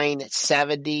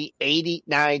 89.70,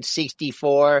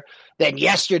 89.64. Then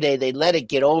yesterday they let it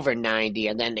get over 90,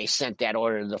 and then they sent that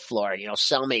order to the floor.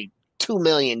 Sell me $2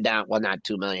 million down. Well, not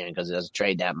 $2 million because it doesn't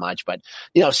trade that much, but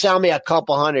sell me a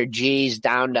couple hundred G's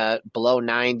down to below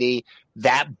 90.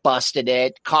 That busted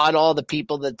it. Caught all the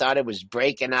people that thought it was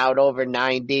breaking out over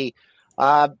 90.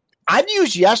 I'd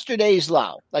use yesterday's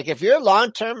low. Like if you're a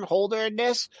long-term holder in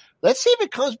this, let's see if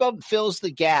it comes up and fills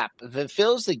the gap. If it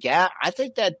fills the gap, I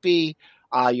think that'd be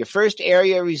your first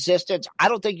area of resistance. I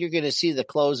don't think you're going to see the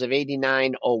close of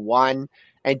 89.01.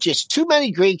 And just too many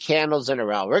green candles in a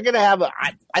row. We're going to have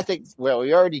I think, well,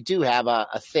 we already do have a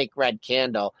thick red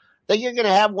candle. I think you're going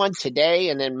to have one today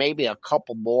and then maybe a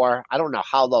couple more. I don't know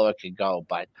how low it could go,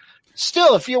 but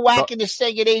still, if you're whacking this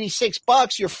thing at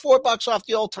 $86, you're $4 off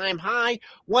the all-time high.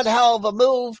 One hell of a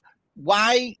move.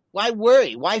 Why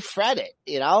worry? Why fret it?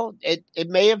 It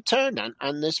may have turned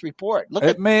on this report.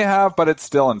 It may have, but it's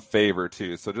still in favor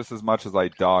too. So just as much as I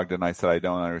dogged and I said I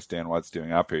don't understand what's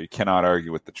doing up here, you cannot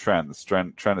argue with the trend.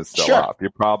 The trend is still up.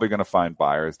 You're probably going to find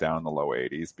buyers down in the low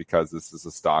 80s because this is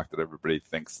a stock that everybody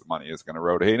thinks the money is going to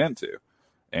rotate into,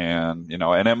 and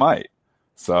and it might.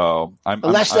 So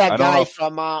unless that guy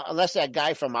from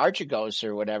Archegos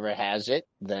or whatever has it,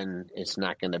 then it's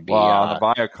not going to be. Well, the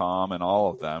Viacom and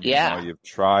all of them. Yeah, they've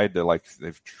tried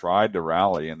to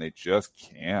rally and they just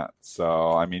can't.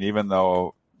 So I mean, even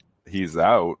though he's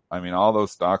out, I mean, all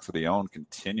those stocks that he owned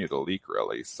continue to leak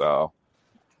really. So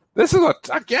this is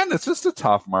it's just a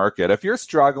tough market. If you're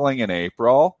struggling in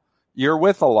April, you're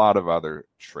with a lot of other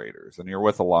traders and you're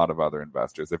with a lot of other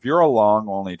investors. If you're a long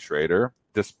only trader,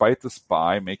 despite the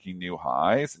SPY making new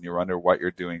highs and you wonder what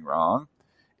you're doing wrong,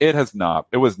 it was not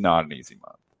an easy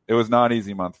month. It was not an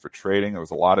easy month for trading. There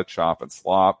was a lot of chop and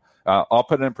slop. I'll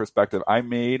put it in perspective. I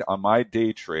made on my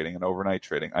day trading and overnight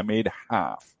trading, I made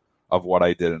half of what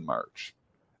I did in March.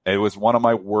 It was one of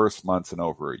my worst months in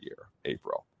over a year,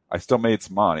 April. I still made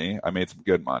some money. I made some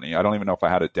good money. I don't even know if I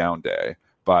had a down day,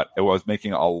 but it was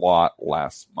making a lot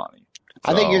less money.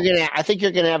 So, I think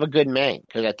you're gonna have a good May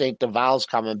because I think the Vol's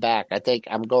coming back. I think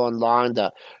I'm going long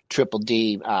the triple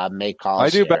D May calls. I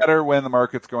do better when the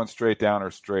market's going straight down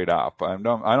or straight up. I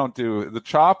don't do the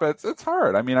chop. It's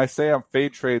hard. I mean, I say I'm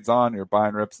fade trades on. You're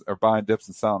buying rips or buying dips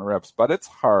and selling rips, but it's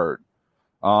hard.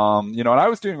 And I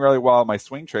was doing really well at my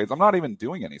swing trades. I'm not even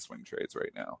doing any swing trades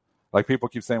right now. Like people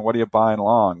keep saying, what are you buying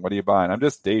long? What are you buying? I'm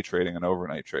just day trading and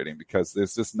overnight trading because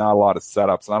there's just not a lot of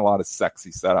setups, not a lot of sexy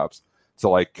setups to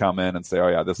like come in and say, oh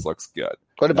yeah, this looks good.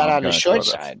 What about on the short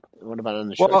side? What about on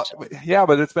the short side? Yeah,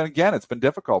 but it's been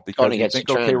difficult because you think,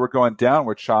 okay, we're going down,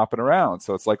 we're chopping around.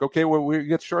 So it's like, okay, well, we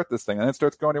get short this thing and then it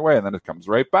starts going away and then it comes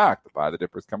right back. The buy the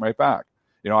dippers come right back.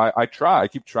 I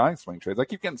keep trying swing trades. I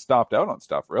keep getting stopped out on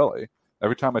stuff, really.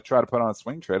 Every time I try to put on a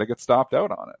swing trade, I get stopped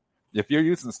out on it. If you're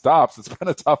using stops, it's been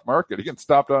a tough market. You get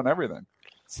stopped on everything.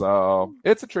 So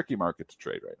it's a tricky market to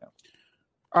trade right now.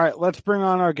 All right, let's bring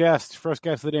on our guest. First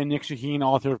guest of the day, Nick Shaheen,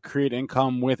 author of Create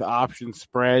Income with Option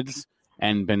Spreads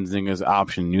and Benzinga's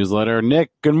Option Newsletter.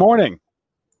 Nick, good morning.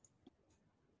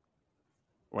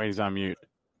 Wait, he's on mute.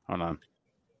 Hold on.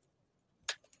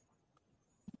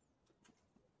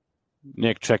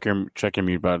 Nick, check your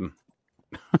mute button.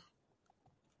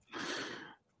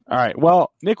 All right.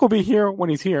 Well, Nick will be here when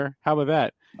he's here. How about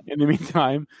that? In the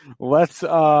meantime, let's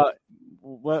go.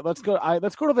 Let's go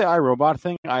to the iRobot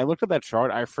thing. I looked at that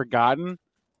chart. I've forgotten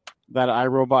that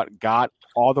iRobot got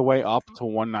all the way up to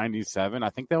 197. I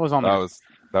think that was on that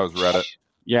was Reddit.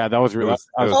 Yeah, that was really. It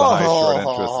was a high short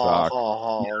interest stock.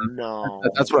 Oh no,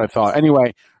 that's what I thought.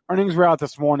 Anyway, earnings were out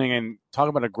this morning, and talk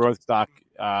about a growth stock.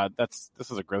 This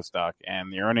is a growth stock,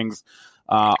 and the earnings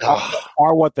are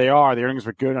what they are. The earnings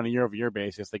were good on a year-over-year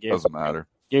basis. They gave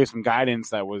some guidance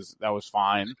that was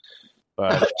fine,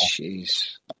 but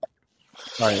jeez.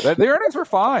 Sorry, the earnings were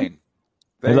fine.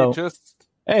 Hey,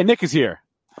 Nick is here.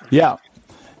 Yeah.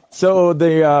 So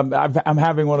I'm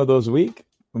having one of those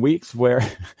weeks where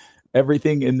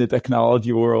everything in the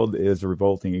technology world is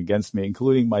revolting against me,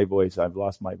 including my voice. I've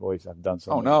lost my voice. I've done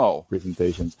so many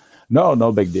presentations.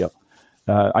 No big deal.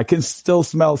 I can still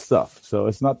smell stuff, so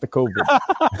it's not the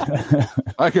COVID.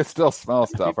 I can still smell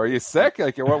stuff. Are you sick?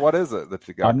 Like, what is it that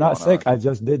you got? I'm not sick. I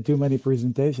just did too many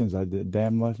presentations. I did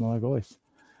lost my voice.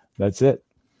 That's it.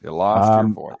 You lost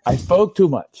your voice. I spoke too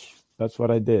much. That's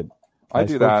what I did. I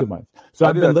do that too much. So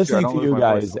I've been listening to you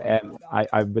guys, and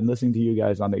I've been listening to you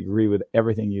guys, and I agree with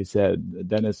everything you said,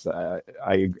 Dennis.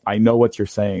 I know what you're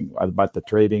saying about the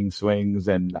trading swings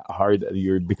and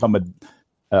you're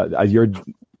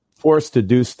forced to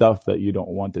do stuff that you don't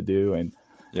want to do, and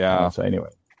so anyway.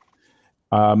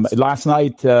 Last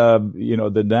night, the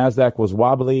Nasdaq was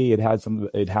wobbly. It had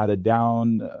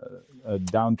a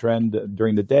downtrend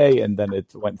during the day, and then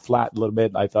it went flat a little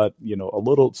bit. I thought, a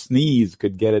little sneeze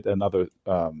could get it another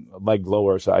leg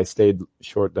lower, so I stayed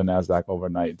short the Nasdaq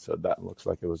overnight. So that looks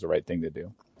like it was the right thing to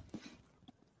do.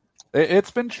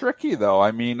 It's been tricky, though.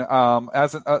 I mean,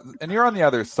 and you're on the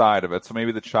other side of it, so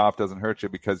maybe the chop doesn't hurt you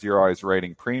because you're always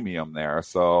rating premium there.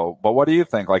 So, but what do you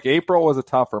think? Like, April was a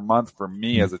tougher month for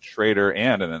me as a trader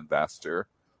and an investor.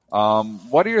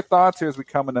 What are your thoughts here as we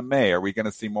come into May? Are we going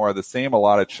to see more of the same, a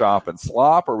lot of chop and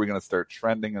slop, or are we going to start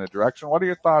trending in a direction? What are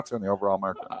your thoughts on the overall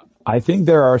market? I think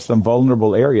there are some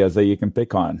vulnerable areas that you can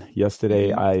pick on.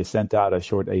 Yesterday, I sent out a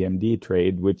short AMD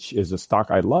trade, which is a stock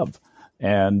I love.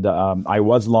 And I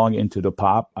was long into the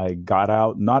pop. I got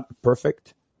out, not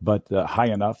perfect, but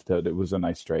high enough that it was a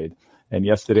nice trade. And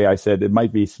yesterday I said it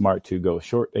might be smart to go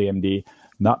short AMD,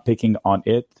 not picking on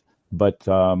it, but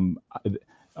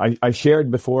I shared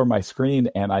before my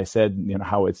screen, and I said,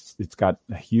 how it's got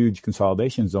a huge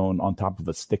consolidation zone on top of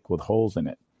a stick with holes in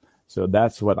it. So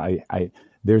that's what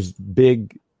there's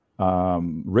big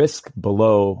risk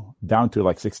below, down to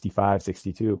like 65,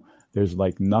 62. There's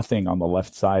like nothing on the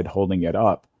left side holding it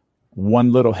up.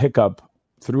 One little hiccup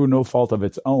through no fault of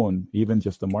its own, even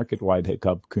just a market-wide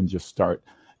hiccup, can just start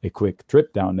a quick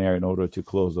trip down there in order to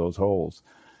close those holes.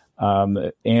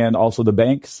 And also the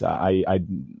banks, I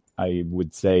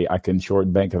would say I can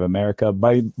short Bank of America.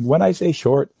 When I say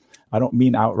short, I don't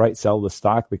mean outright sell the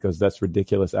stock, because that's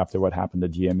ridiculous after what happened to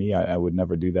GME. I would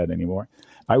never do that anymore.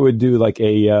 I would do like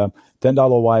a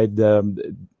 $10 wide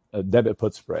a debit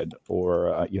put spread, or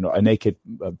a naked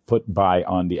put buy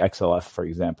on the XLF, for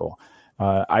example.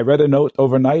 I read a note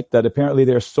overnight that apparently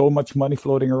there's so much money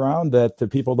floating around that the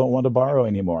people don't want to borrow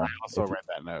anymore. I also read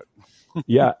that note.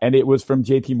 Yeah, and it was from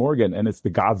JP Morgan, and it's the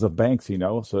gods of banks,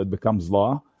 so it becomes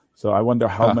law. So I wonder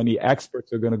how many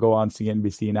experts are going to go on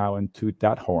CNBC now and toot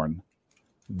that horn,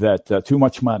 that too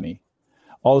much money.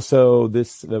 Also,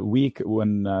 this week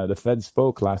when the Fed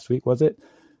spoke last week, was it?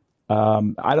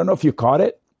 I don't know if you caught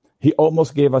it. He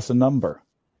almost gave us a number.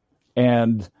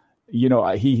 And,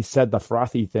 he said the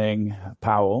frothy thing,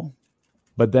 Powell.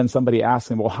 But then somebody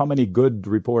asked him, well, how many good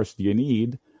reports do you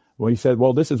need? Well, he said,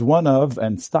 well, this is one of,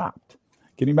 and stopped.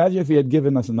 Can you imagine if he had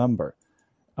given us a number?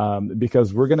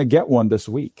 Because we're going to get one this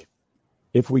week.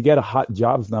 If we get a hot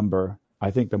jobs number,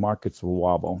 I think the markets will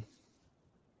wobble.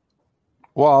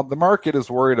 Well, the market is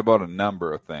worried about a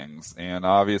number of things, and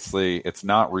obviously it's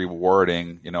not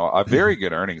rewarding, a very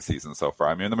good earnings season so far.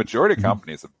 I mean, the majority of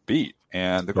companies have beat,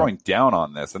 and they're going down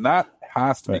on this, and that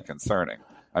has to be concerning.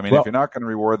 I mean, if you're not going to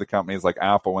reward the companies like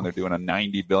Apple when they're doing a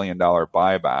 $90 billion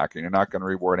buyback, and you're not going to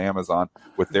reward Amazon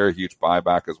with their huge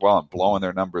buyback as well and blowing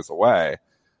their numbers away,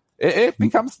 it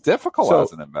becomes difficult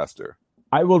as an investor.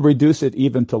 I will reduce it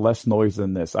even to less noise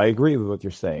than this. I agree with what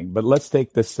you're saying, but let's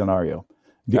take this scenario.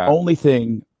 The only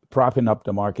thing propping up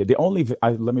the market, let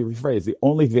me rephrase, the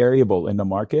only variable in the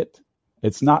market,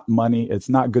 it's not money, it's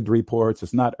not good reports,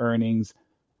 it's not earnings,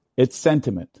 it's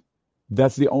sentiment.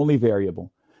 That's the only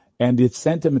variable. And its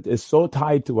sentiment is so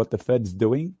tied to what the Fed's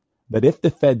doing that if the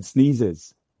Fed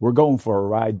sneezes, we're going for a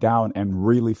ride down and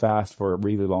really fast for a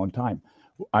really long time.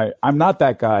 I'm not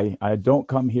that guy. I don't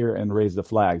come here and raise the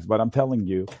flags, but I'm telling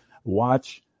you,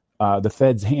 watch the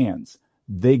Fed's hands.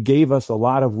 They gave us a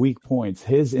lot of weak points.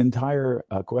 His entire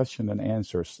question and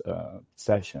answer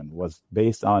session was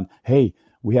based on, hey,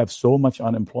 we have so much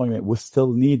unemployment, we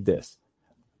still need this.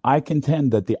 I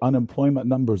contend that the unemployment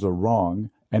numbers are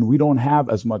wrong, and we don't have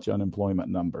as much unemployment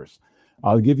numbers.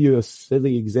 I'll give you a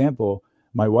silly example.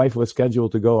 My wife was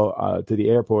scheduled to go to the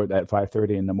airport at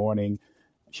 5:30 in the morning.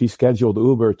 She scheduled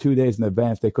Uber 2 days in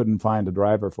advance. They couldn't find a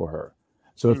driver for her.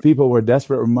 So if people were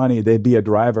desperate for money, they'd be a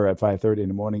driver at 5:30 in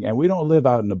the morning. And we don't live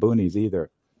out in the boonies either.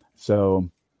 So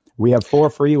we have 4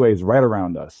 freeways right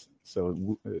around us.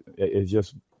 So it's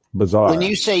just bizarre. When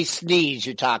you say sneeze,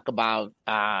 you talk about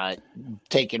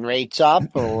taking rates up,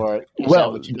 or is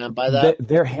that what you meant by that?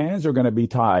 Their hands are going to be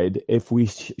tied if we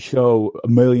show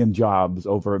 1 million jobs,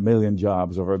 over 1 million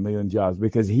jobs, over 1 million jobs,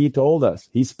 because he told us,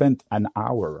 he spent an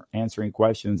hour answering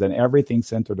questions and everything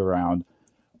centered around,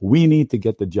 we need to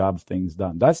get the job things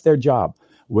done. That's their job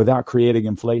without creating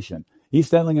inflation. He's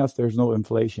telling us there's no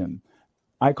inflation.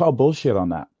 I call bullshit on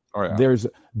that. Oh, yeah.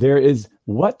 There is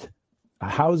what?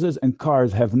 Houses and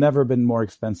cars have never been more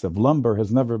expensive. Lumber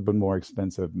has never been more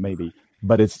expensive, maybe,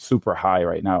 but it's super high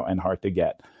right now and hard to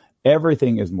get.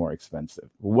 Everything is more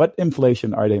expensive. What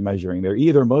inflation are they measuring? They're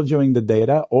either measuring the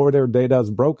data or their data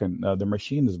is broken. The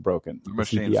machine is broken. The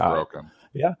machine's broken.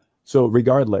 Yeah. So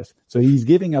regardless, he's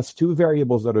giving us 2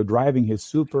 variables that are driving his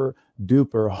super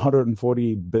duper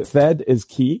 140 Fed is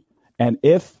key. And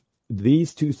if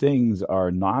these 2 things are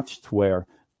notched where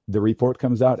the report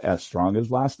comes out as strong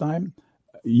as last time,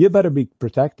 you better be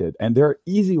protected. And there are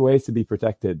easy ways to be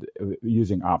protected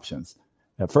using options.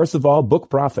 First of all,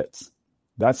 book profits.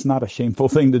 That's not a shameful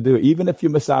thing to do, even if you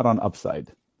miss out on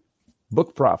upside.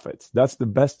 Book profits. That's the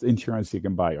best insurance you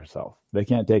can buy yourself. They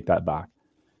can't take that back.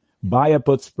 Buy a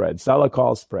put spread, sell a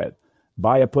call spread,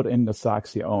 buy a put in the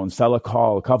stocks you own, sell a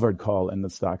call, covered call in the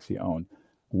stocks you own.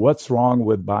 What's wrong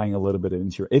with buying a little bit of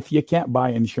insurance? If you can't buy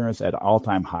insurance at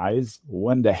all-time highs,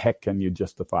 when the heck can you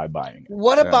justify buying it?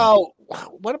 What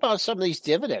about some of these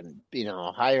dividend,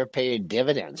 higher paid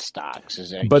dividend stocks?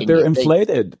 But they're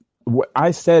inflated.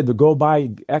 I said go buy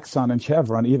Exxon and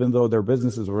Chevron, even though their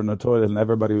businesses were notorious and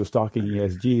everybody was talking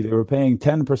ESG. They were paying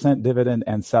 10% dividend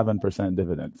and 7%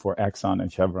 dividend for Exxon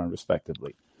and Chevron,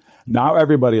 respectively. Now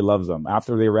everybody loves them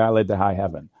after they rallied to high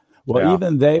heaven. Well,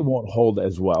 even they won't hold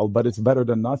as well, but it's better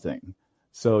than nothing.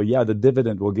 So, the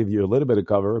dividend will give you a little bit of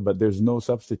cover, but there's no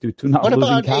substitute to not losing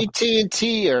capital. What about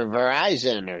AT&T or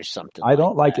Verizon or something? I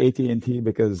don't like AT&T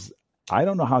because I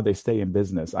don't know how they stay in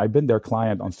business. I've been their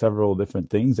client on several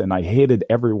different things, and I hated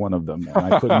every one of them,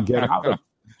 and I couldn't get out of it.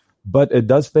 But it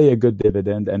does pay a good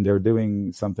dividend, and they're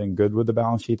doing something good with the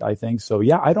balance sheet, I think. So,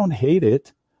 I don't hate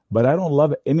it. But I don't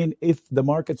love it. I mean, if the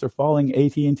markets are falling,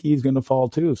 AT&T is going to fall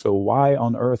too. So why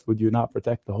on earth would you not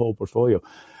protect the whole portfolio?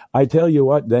 I tell you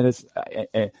what, Dennis,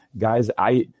 guys,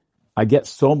 I get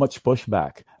so much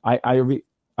pushback.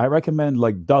 I recommend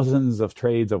like dozens of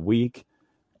trades a week.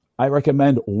 I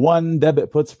recommend 1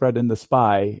 debit put spread in the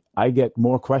SPY. I get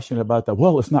more questions about that.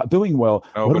 Well, it's not doing well.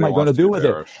 What am I going to do with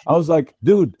it? I was like,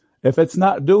 dude, if it's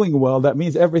not doing well, that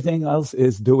means everything else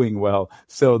is doing well.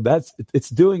 So it's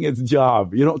doing its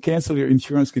job. You don't cancel your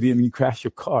insurance because you crash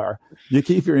your car. You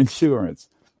keep your insurance.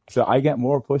 So I get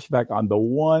more pushback on the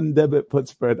 1 debit put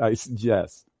spread I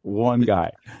suggest. One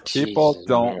guy. People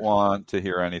don't want to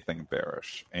hear anything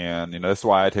bearish. And, that's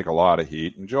why I take a lot of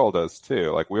heat. And Joel does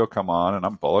too. Like, we'll come on and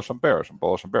I'm bullish, I'm bearish, I'm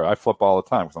bullish, I'm bearish. I flip all the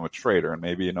time because I'm a trader. And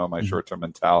maybe, my short-term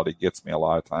mentality gets me a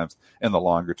lot of times in the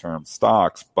longer-term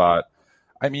stocks. But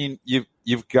I mean,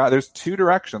 there's 2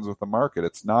 directions with the market.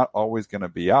 It's not always going to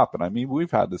be up. And I mean, we've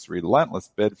had this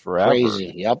relentless bid forever.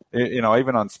 Crazy, yep.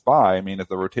 Even on SPY, I mean, if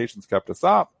the rotations kept us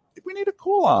up, we need a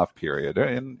cool off period.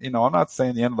 And, I'm not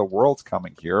saying the end of the world's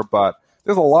coming here, but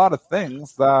there's a lot of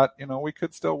things that, we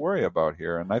could still worry about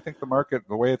here. And I think the market,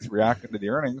 the way it's reacting to the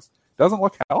earnings, doesn't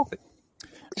look healthy.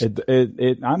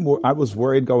 I was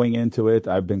worried going into it.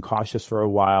 I've been cautious for a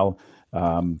while.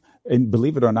 And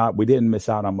believe it or not, we didn't miss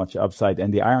out on much upside.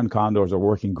 And the iron condors are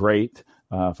working great.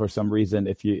 For some reason,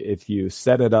 if you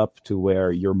set it up to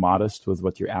where you're modest with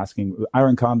what you're asking,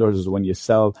 iron condors is when you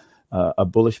sell a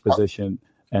bullish position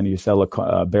and you sell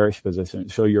a bearish position.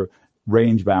 So you're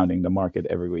range bounding the market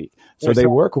every week. So they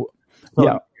work.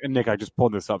 Yeah. Nick, I just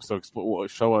pulled this up. So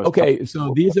show us. Okay.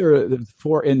 So these are the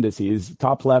 4 indices.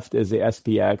 Top left is the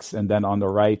SPX, and then on the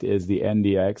right is the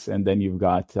NDX. And then you've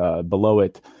got below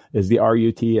it is the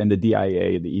RUT and the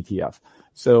DIA, the ETF.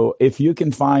 So if you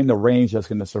can find a range that's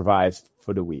going to survive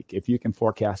for the week, if you can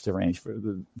forecast a range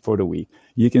for the week,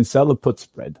 you can sell a put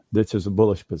spread. This is a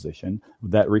bullish position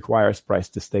that requires price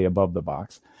to stay above the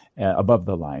box, above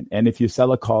the line. And if you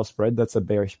sell a call spread, that's a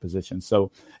bearish position.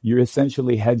 So you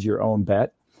essentially hedge your own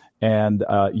bet, and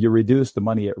you reduce the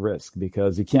money at risk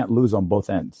because you can't lose on both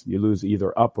ends. You lose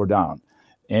either up or down.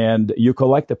 And you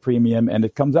collect a premium, and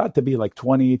it comes out to be like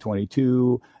 20,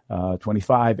 22,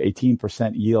 25,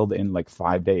 18% yield in like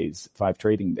 5 days, 5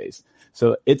 trading days.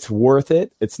 So it's worth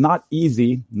it. It's not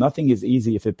easy. Nothing is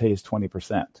easy if it pays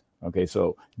 20%. Okay,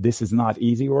 so this is not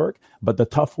easy work, but the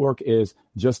tough work is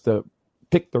just to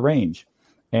pick the range.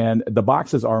 And the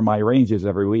boxes are my ranges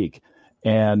every week.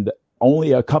 And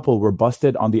only a couple were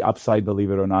busted on the upside,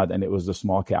 believe it or not, and it was the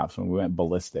small caps when we went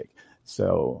ballistic.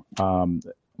 So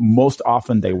most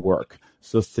often they work.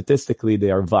 So statistically,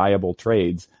 they are viable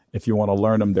trades. If you want to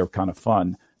learn them, they're kind of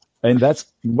fun. And that's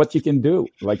what you can do.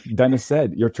 Like Dennis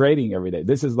said, you're trading every day.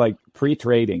 This is like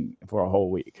pre-trading for a whole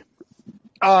week.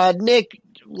 Nick,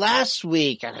 last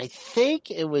week, and I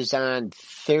think it was on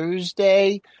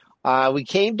Thursday, we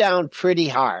came down pretty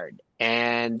hard.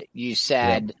 And you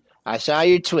said, I saw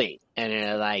your tweet. And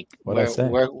you're like,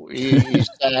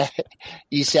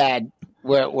 you said,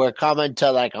 we're coming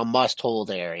to like a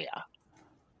must-hold area.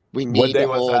 We need to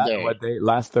hold there. What day?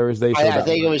 Last Thursday? I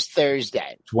think it was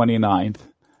Thursday. 29th.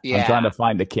 Yeah. I'm trying to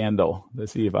find the candle to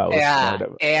see if I was right.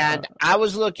 And I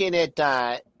was looking at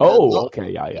okay.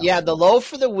 Yeah, the low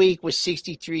for the week was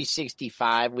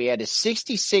 63.65. We had a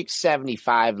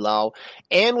 66.75 low,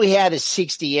 and we had a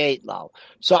 68 low.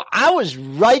 So I was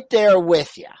right there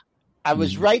with you.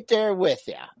 Because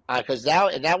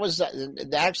that was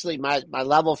actually my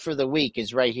level for the week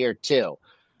is right here too.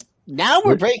 Now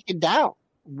we're breaking down.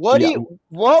 What would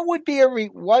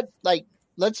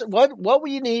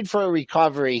you need for a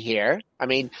recovery here? I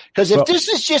mean, because if this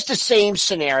is just the same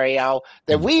scenario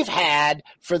that we've had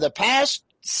for the past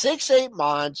 6-8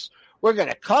 months, we're going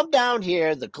to come down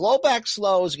here. The Globex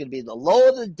low is going to be the low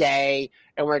of the day,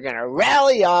 and we're going to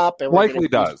rally up. And likely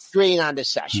does green on the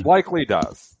session. Likely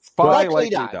does.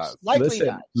 Likely does.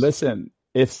 Listen.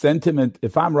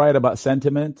 If I'm right about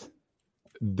sentiment,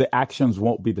 the actions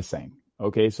won't be the same.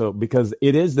 Okay, so because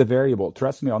it is the variable,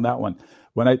 trust me on that one.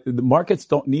 The markets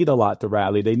don't need a lot to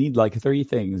rally. They need like 3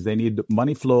 things. They need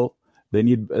money flow. They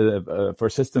need for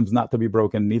systems not to be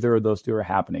broken. Neither of those 2 are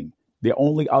happening. The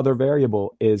only other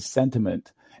variable is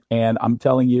sentiment. And I'm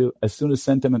telling you, as soon as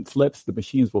sentiment flips, the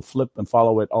machines will flip and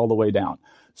follow it all the way down.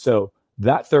 So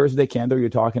that Thursday candle you're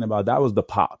talking about, that was the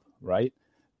pop, right?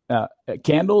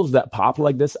 Candles that pop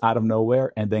like this out of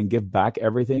nowhere and then give back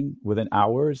everything within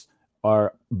hours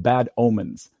are bad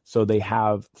omens. So they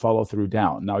have follow through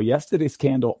down. Now, yesterday's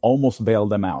candle almost bailed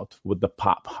them out with the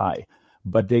pop high,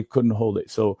 but they couldn't hold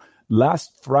it. So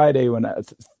last Friday,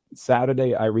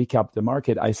 Saturday, I recapped the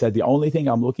market. I said, the only thing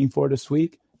I'm looking for this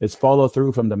week is follow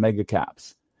through from the mega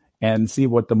caps and see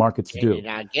what the markets do. You're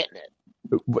not getting it.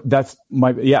 That's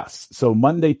yes. So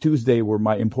Monday, Tuesday were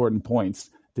my important points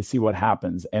to see what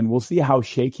happens. And we'll see how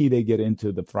shaky they get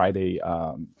into the Friday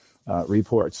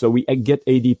report. So we get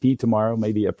ADP tomorrow,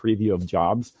 maybe a preview of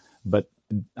jobs, but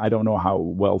I don't know how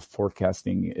well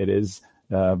forecasting it is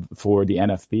for the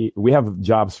NFP. We have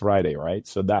jobs Friday, right?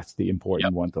 So that's the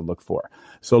important one to look for.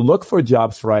 So look for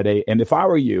jobs Friday. And if I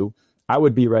were you, I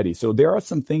would be ready. So there are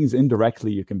some things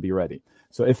indirectly you can be ready.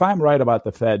 So if I'm right about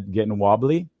the Fed getting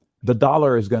wobbly, the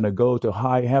dollar is going to go to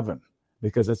high heaven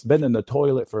because it's been in the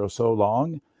toilet for so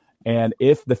long. And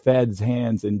if the Fed's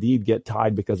hands indeed get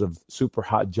tied because of super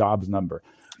hot jobs number,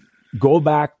 go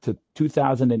back to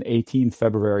 2018,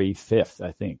 February 5th,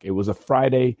 I think. It was a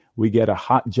Friday. We get a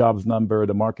hot jobs number.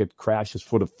 The market crashes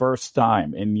for the first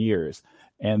time in years.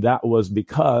 And that was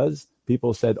because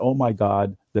people said, oh, my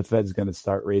God, the Fed's going to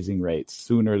start raising rates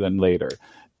sooner than later.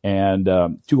 And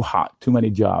too hot, too many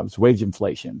jobs, wage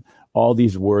inflation. All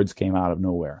these words came out of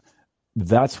nowhere.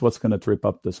 That's what's going to trip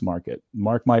up this market.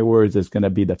 Mark my words, it's going to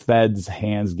be the Fed's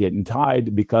hands getting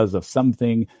tied because of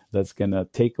something that's going to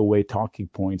take away talking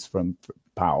points from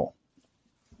Powell.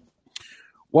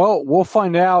 Well, we'll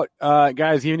find out,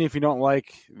 guys. Even if you don't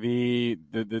like the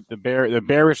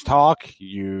bearish talk,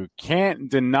 you can't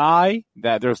deny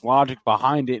that there's logic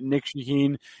behind it. Nick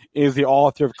Shaheen is the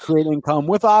author of Create Income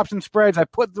with Option Spreads. I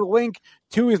put the link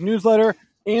to his newsletter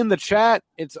in the chat.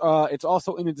 It's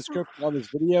also in the description of this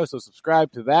video, so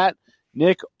subscribe to that.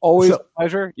 Nick, always a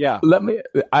pleasure. Yeah.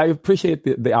 I appreciate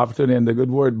the opportunity and the good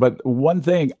word, but one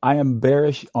thing, I am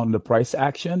bearish on the price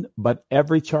action, but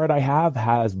every chart I have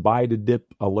has buy the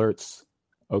dip alerts.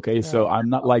 Okay, so I'm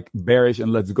not like bearish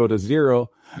and let's go to zero.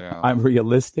 Yeah. I'm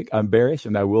realistic, I'm bearish,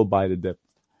 and I will buy the dip.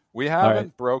 We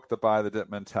haven't broke the buy the dip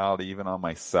mentality even on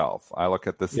myself. I look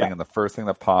at this thing and the first thing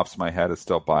that pops in my head is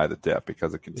still buy the dip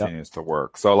because it continues to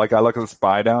work. So like I look at the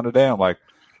SPY down today, I'm like,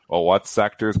 well, what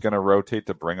sector is going to rotate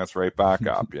to bring us right back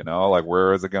up? You know, like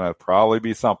where is it going to probably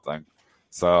be something?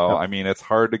 So, I mean, it's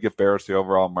hard to get bearish the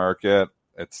overall market.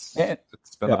 It's been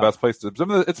the best place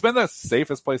it's been the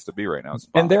safest place to be right now.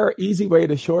 And there are easy way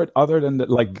to short other than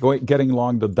getting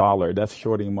long the dollar. That's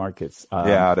shorting markets.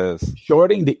 It is.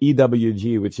 Shorting the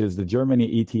EWG, which is the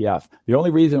Germany ETF. The only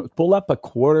reason, pull up a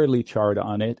quarterly chart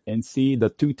on it and see the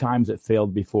 2 times it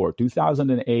failed before,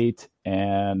 2008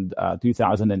 and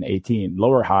 2018.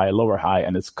 Lower high,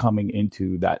 and it's coming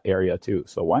into that area too.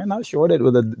 So why not short it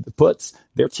with the puts?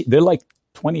 They're like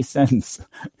 20 cents,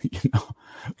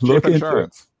 Cheap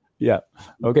insurance. Yeah.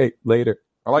 Okay. Later.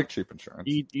 I like cheap insurance.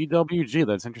 EWG.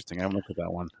 That's interesting. I haven't looked at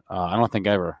that one. I don't think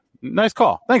I ever. Nice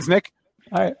call. Thanks, Nick.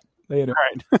 All right. Later.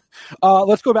 All right.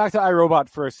 Let's go back to iRobot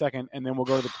for a second, and then we'll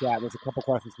go to the chat. There's a couple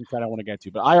questions from chat I want to get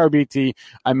to. But IRBT,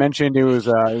 I mentioned it was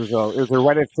a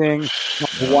Reddit thing.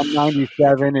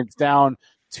 197. It's down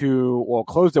to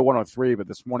closed at 103, but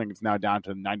this morning it's now down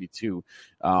to 92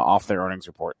 off their earnings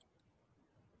report.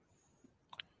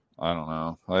 I don't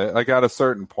know. Like at a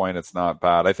certain point, it's not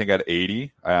bad. I think at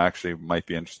 80, I actually might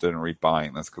be interested in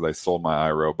rebuying this because I sold my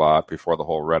iRobot before the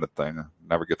whole Reddit thing. I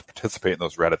never get to participate in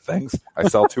those Reddit things. I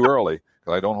sell too early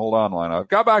because I don't hold on line. I've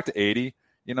got back to 80.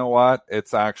 You know what?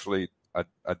 It's actually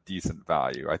a decent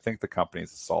value. I think the company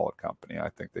is a solid company. I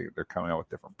think they're coming out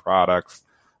with different products.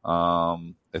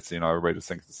 It's everybody just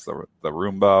thinks it's the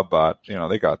Roomba, but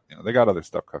they got other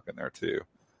stuff cooking there too.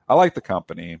 I like the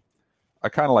company. I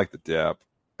kind of like the dip.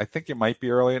 I think you might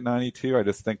be early at 92. I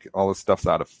just think all this stuff's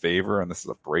out of favor, and this is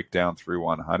a breakdown through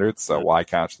 100. So why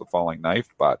catch the falling knife?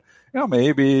 But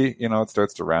maybe it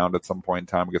starts to round at some point in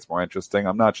time. It gets more interesting.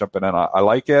 I'm not jumping in. I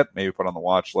like it. Maybe put on the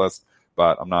watch list,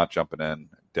 but I'm not jumping in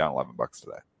down $11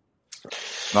 today.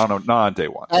 Not on day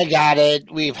one. I got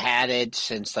it. We've had it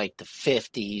since like the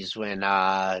 50s when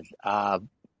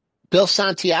Bill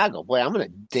Santiago. Boy, I'm going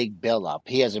to dig Bill up.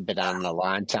 He hasn't been on in a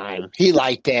long time. He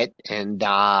liked it, and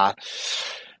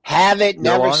have it,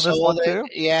 never sold it. Too?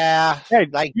 Yeah. Hey,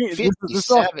 like this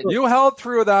 57. You held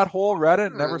through that whole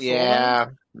Reddit, never sold it? Yeah.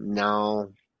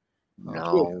 No.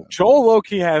 Joel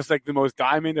Loki has like the most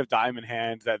diamond of diamond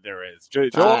hands that there is.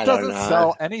 Joel doesn't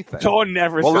sell anything. Joel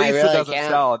never sells. sells. Lisa doesn't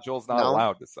sell, and Joel's not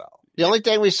allowed to sell. The only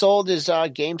thing we sold is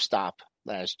GameStop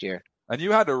last year. And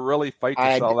you had to really fight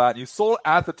to sell that. You sold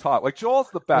at the top. Like Joel's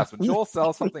the best. When Joel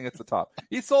sells something, it's the top.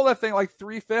 He sold that thing like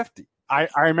 $350. I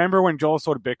remember when Joel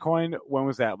sold Bitcoin. When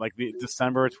was that? Like the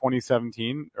December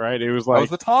 2017, right? It was like that was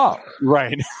the top,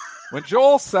 right? When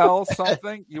Joel sells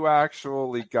something, you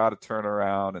actually got to turn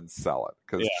around and sell it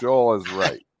because Joel is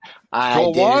right.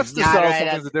 Joel wants to sell something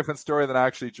is a different story than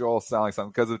actually Joel selling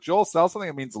something. Because if Joel sells something,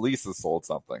 it means Lisa sold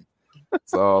something.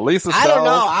 So Lisa sells.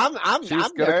 I don't know.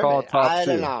 She's going to call it top I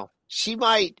two. don't know. She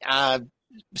might.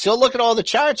 She'll look at all the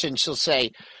charts and she'll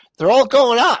say, "They're all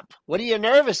going up. What are you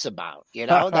nervous about?"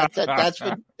 That's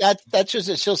what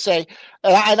she'll say.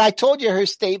 And I told you her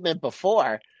statement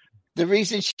before. The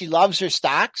reason she loves her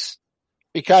stocks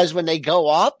because when they go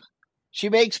up, she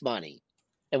makes money,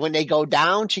 and when they go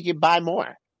down, she can buy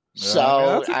more. Yeah,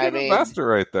 so that's a good investor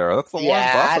right there. That's the one.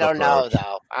 Yeah, I don't know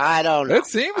though. I don't know. It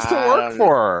seems to work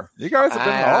for her. You guys have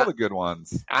been all the good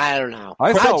ones. I don't know.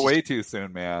 I sell way too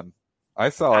soon, man. I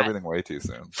sell everything way too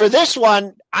soon. For this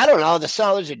one, I don't know. The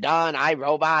sellers are done.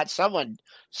 iRobot.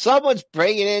 Someone's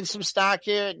bringing in some stock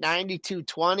here at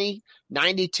 92.20,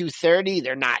 92.30.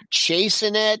 They're not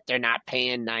chasing it. They're not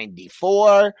paying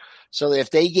 94. So if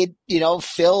they get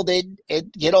filled in,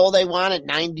 get all they want at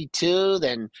 92,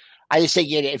 then I just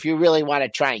think if you really want to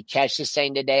try and catch this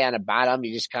thing today on the bottom,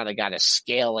 you just kind of got to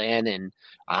scale in. And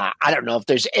I don't know if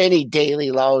there's any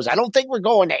daily lows. I don't think we're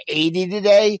going to 80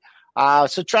 today.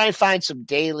 So try and find some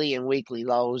daily and weekly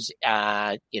lows.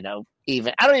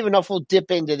 Even I don't even know if we'll dip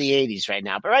into the 80s right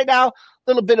now, but right now a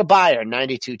little bit of buyer,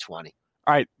 92.20. All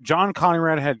right, John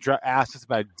Conrad had asked us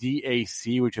about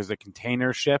DAC, which is a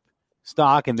container ship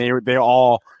stock, and they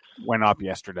all went up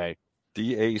yesterday.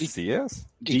 DAC is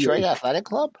Detroit Athletic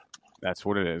Club. That's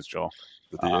what it is, Joel.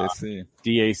 The DAC.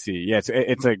 DAC. Yeah,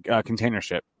 it's a container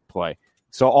ship play.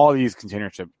 So all these container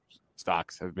ship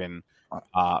stocks have been.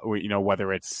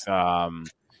 Whether it's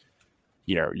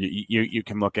You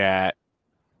can look at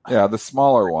the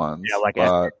smaller ones. Yeah, like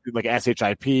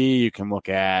SHIP. You can look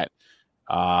at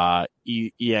ESEA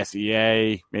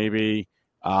maybe.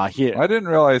 I didn't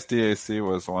realize DAC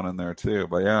was one in there too,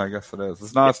 but yeah, I guess it is.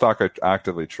 It's not a stock I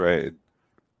actively trade.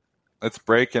 It's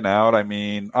breaking out. I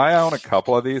mean, I own a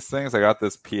couple of these things. I got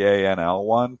this PANL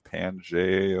one,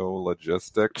 Pangeo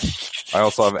Logistics. I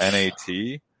also have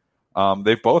NAT.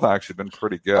 They've both actually been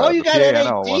pretty good. Oh, you got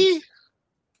NAT?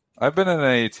 I've been in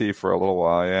NAT for a little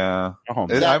while, yeah.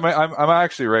 I'm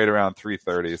actually right around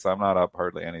 330, so I'm not up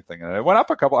hardly anything. And it went up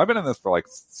a couple. I've been in this for like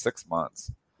 6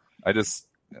 months.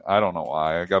 I don't know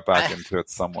why. I got back into it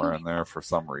somewhere in there for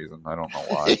some reason. I don't know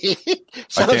why.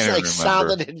 Sounds like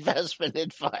solid investment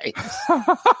advice.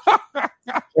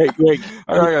 Wait.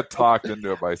 I got talked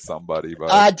into it by somebody.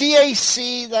 But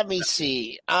DAC, let me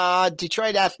see.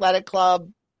 Detroit Athletic Club,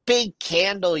 big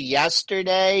candle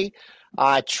yesterday.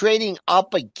 Trading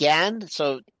up again.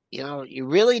 So, you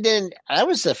really didn't. That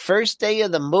was the first day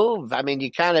of the move. I mean,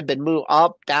 you kind of been moved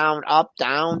up, down.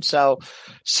 So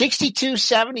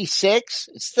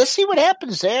 62.76. Let's see what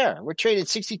happens there. We're trading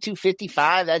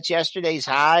 62.55. That's yesterday's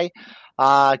high.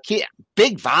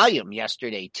 Big volume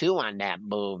yesterday, too, on that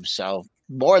move. So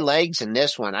more legs in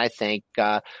this one, I think.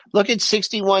 Look at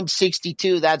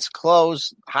 61.62. That's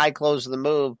high close of the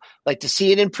move. Like to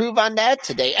see it improve on that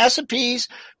today. S&P's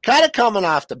kind of coming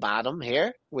off the bottom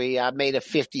here. We made a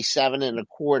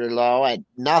 57.25 low. I had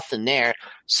nothing there.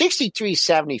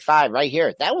 63.75 right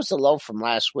here. That was the low from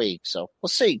last week. So we'll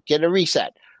see. Get a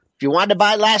reset. If you wanted to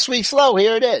buy last week's low,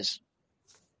 here it is.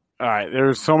 All right,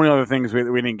 there's so many other things we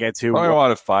didn't get to. I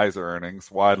wanted Pfizer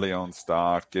earnings, widely owned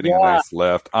stock, getting a nice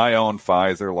lift. I own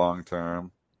Pfizer long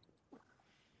term.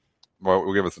 Well,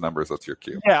 we'll give us the numbers. That's your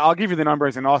cue. Yeah, I'll give you the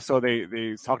numbers. And also,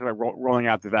 they talked about rolling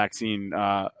out the vaccine.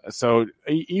 So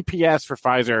EPS for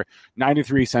Pfizer,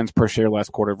 93 cents per share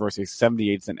last quarter versus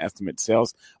 78-cent estimate.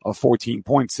 Sales of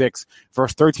 14.6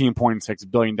 versus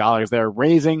 $13.6 billion. They're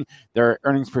raising their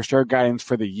earnings per share guidance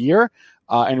for the year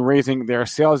and raising their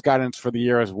sales guidance for the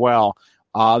year as well.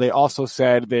 They also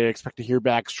said they expect to hear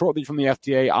back shortly from the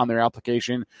FDA on their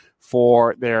application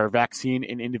for their vaccine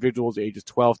in individuals ages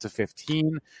 12 to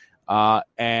 15.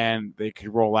 And they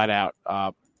could roll that out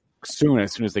as soon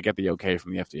as they get the okay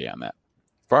from the FDA on that.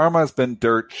 Pharma's been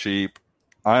dirt cheap.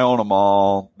 I own them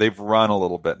all. They've run a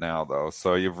little bit now, though.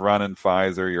 So you've run in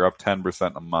Pfizer. You're up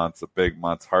 10% in a month. It's a big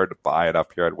month. It's hard to buy it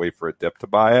up here. I'd wait for a dip to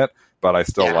buy it, but I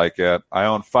still like it. I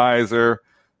own Pfizer.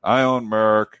 I own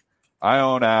Merck. I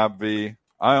own AbbVie.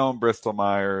 I own Bristol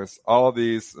Myers. All of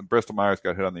these. Bristol Myers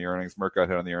got hit on the earnings. Merck got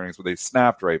hit on the earnings, but they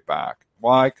snapped right back.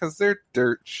 Why? Because they're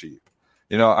dirt cheap.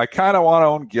 I kind of want to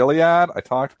own Gilead. I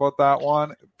talked about that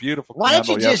one. Beautiful. Why don't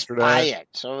you just yesterday. Buy it?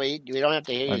 So we don't have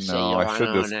to hear you say you want to own it. I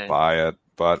should just buy it,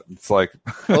 but it's like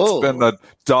it's been the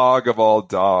dog of all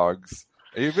dogs.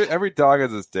 Every dog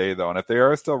has its day, though, and if they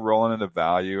are still rolling into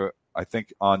value, I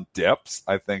think on dips.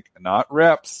 I think not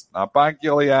rips, not buying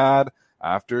Gilead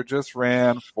after it just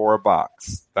ran $4.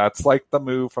 That's like the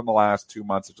move from the last 2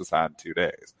 months. It just had in 2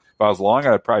 days. If I was long,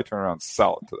 I'd probably turn around and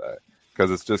sell it today. Because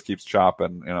it just keeps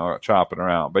chopping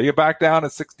around. But you back down to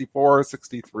 64,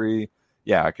 63.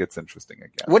 Yeah, it gets interesting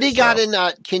again. What do you got in?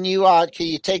 Can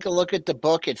you take a look at the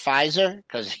book at Pfizer?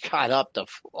 Because it got up to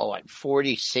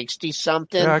 40, 60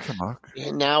 something. Yeah, I can look.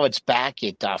 And now it's back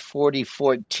at 40,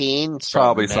 14.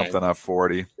 Probably something at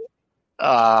 40.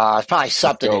 It's probably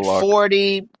something at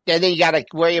 40. And then you got to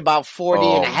worry about 40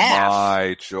 and a half.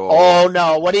 My Joel. Oh,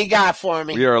 no. What do you got for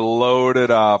me? We are loaded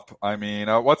up. I mean,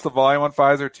 what's the volume on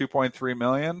Pfizer? 2.3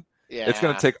 million? Yeah. It's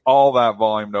going to take all that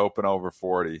volume to open over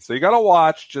 40. So you got to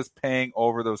watch just paying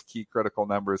over those key critical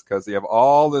numbers because you have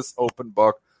all this open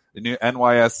book, the new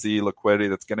NYSE liquidity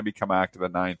that's going to become active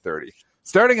at 9:30.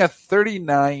 Starting at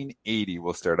 39.80,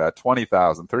 we'll start at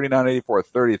 20,000. 39.84,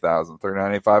 30,000.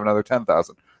 39.85, another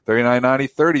 10,000.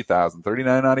 39.90, 30,000.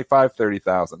 39.95,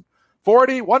 30,000.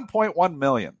 40, 1.1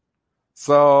 million.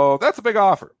 So that's a big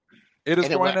offer. It is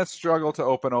going to struggle to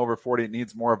open over 40. It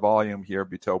needs more volume here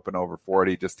to open over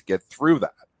 40 just to get through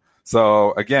that.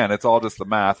 So again, it's all just the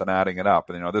math and adding it up.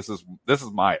 And this is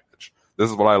my edge. This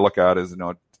is what I look at is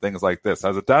things like this.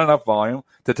 Has it done enough volume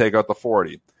to take out the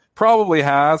 40? Probably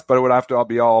has, but it would have to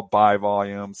be all buy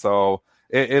volume. So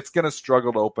it's going to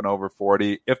struggle to open over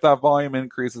 40. If that volume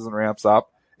increases and ramps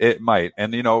up, it might.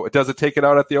 And, does it take it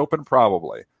out at the open?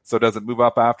 Probably. So does it move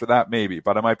up after that? Maybe.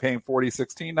 But am I paying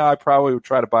 40.16 now? I probably would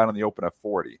try to buy it on the open at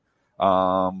 40.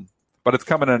 But it's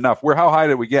coming in enough. How high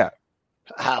did we get?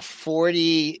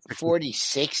 40,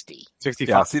 60. 65.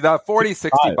 Yeah, see, that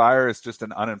 40-60 buyer is just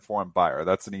an uninformed buyer.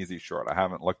 That's an easy short. I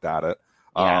haven't looked at it.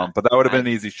 Yeah. But that would have been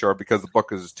an easy short because the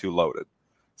book is just too loaded.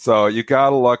 So you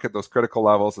got to look at those critical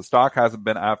levels. The stock hasn't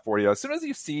been at 40. As soon as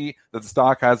you see that the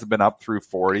stock hasn't been up through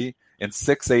 40 in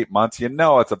 6-8 months, you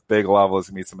know it's a big level.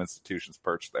 There's going to be some institutions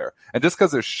perched there. And just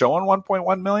because they're showing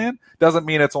 1.1 million doesn't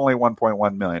mean it's only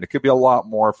 1.1 million. It could be a lot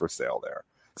more for sale there.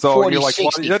 So 40, you're like,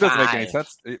 well, that doesn't make 65. any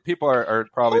sense. People are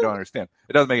probably don't understand.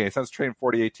 It doesn't make any sense trading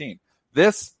 40.18.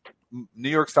 This New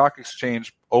York Stock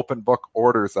Exchange open book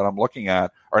orders that I'm looking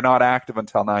at are not active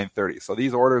until 9:30. So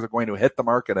these orders are going to hit the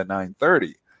market at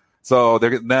 9:30. So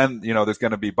then, there's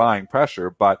going to be buying pressure,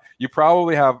 but you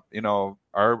probably have,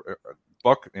 our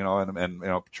book,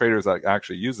 and traders that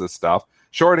actually use this stuff,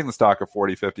 shorting the stock of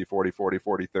 40, 50, 40, 40,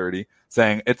 40, 30,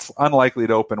 saying it's unlikely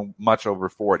to open much over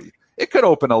 40. It could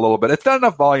open a little bit. It's not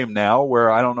enough volume now where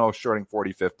I don't know if shorting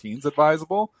 40.15 is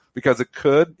advisable, because it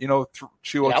could,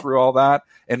 chew through all that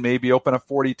and maybe open a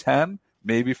 40.10,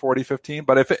 maybe 40.15.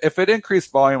 But if it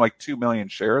increased volume like 2 million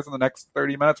shares in the next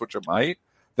 30 minutes, which it might,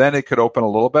 then it could open a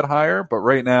little bit higher. But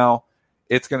right now,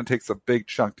 it's going to take a big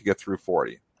chunk to get through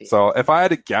 40. So if I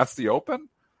had to guess the open,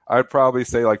 I'd probably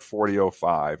say like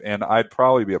 40.05, and I'd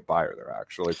probably be a buyer there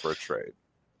actually for a trade.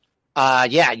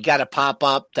 You got to pop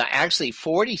up to actually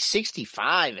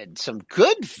 40.65 and some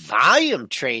good volume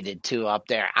traded too up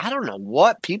there. I don't know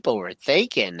what people were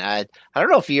thinking. I don't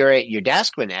know if you're at your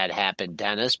desk when that happened,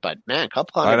 Dennis, but man, a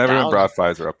couple $100,000. I never even brought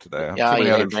Pfizer up today. Yeah, too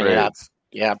many other trades.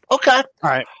 Yeah. Okay.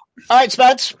 All right,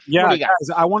 Spence. Yeah, guys,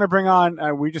 I want to bring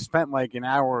on. We just spent like an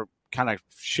hour kind of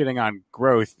shitting on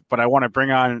growth, but I want to bring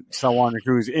on someone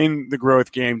who's in the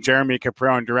growth game. Jeremy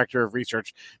Caprone, Director of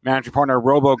Research, Managing Partner,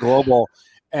 Robo Global.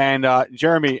 And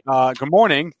Jeremy, good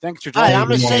morning. Thanks for joining. I'm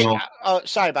going to say,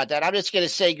 sorry about that. I'm just going to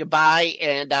say goodbye.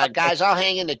 And guys, I'll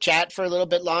hang in the chat for a little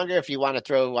bit longer if you want to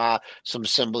throw some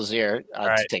symbols here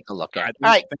to take a look at. All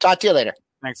right, talk to you later.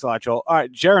 Thanks a lot, Joel. All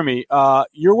right, Jeremy,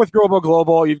 you're with Robo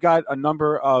Global. You've got a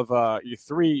number of your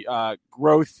three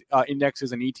growth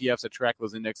indexes and ETFs that track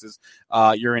those indexes.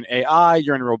 You're in AI,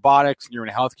 you're in robotics, and you're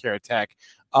in healthcare tech.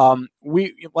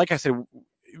 Like I said,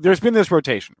 there's been this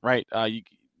rotation, right?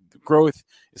 Growth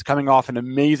is coming off an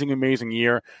amazing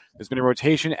year. There's been a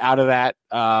rotation out of that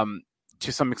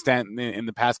to some extent in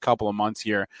the past couple of months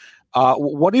here.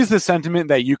 What is the sentiment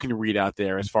that you can read out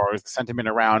there as far as the sentiment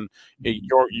around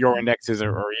your indexes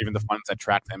or even the funds that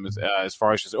track them as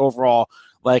far as just overall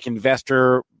like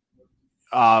investor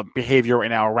behavior right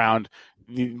now around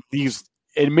these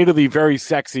admittedly very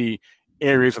sexy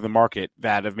areas of the market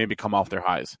that have maybe come off their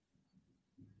highs?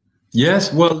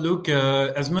 Yes, well, look,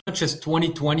 as much as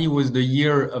 2020 was the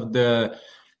year of the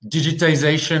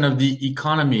digitization of the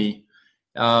economy,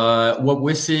 what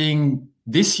we're seeing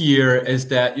this year is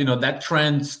that, that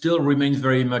trend still remains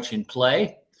very much in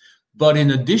play. But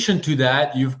in addition to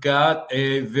that, you've got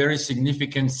a very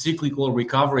significant cyclical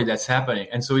recovery that's happening.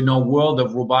 And so in our world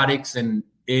of robotics and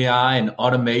AI and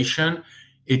automation,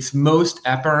 it's most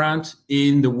apparent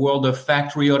in the world of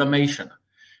factory automation.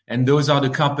 And those are the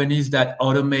companies that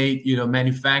automate,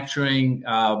 manufacturing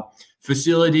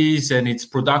facilities and its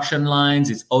production lines,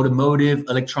 its automotive,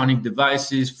 electronic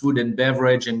devices, food and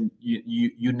beverage, and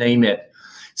you name it.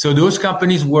 So those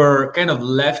companies were kind of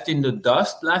left in the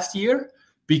dust last year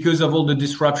because of all the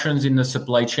disruptions in the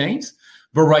supply chains.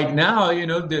 But right now,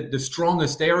 the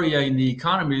strongest area in the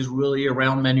economy is really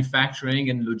around manufacturing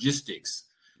and logistics.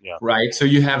 Yeah. Right. So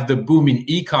you have the boom in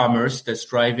e-commerce that's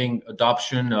driving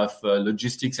adoption of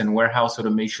logistics and warehouse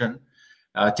automation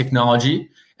technology.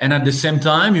 And at the same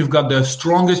time, you've got the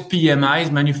strongest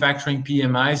PMIs, manufacturing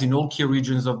PMIs in all key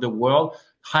regions of the world,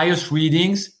 highest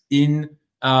readings in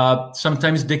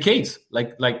sometimes decades,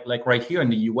 like right here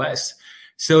in the US.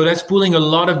 So that's pulling a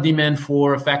lot of demand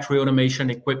for factory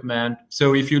automation equipment.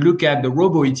 So if you look at the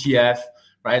Robo ETF,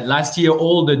 right, last year,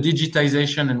 all the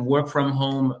digitization and work from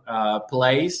home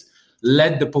plays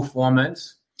led the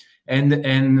performance.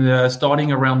 And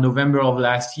starting around November of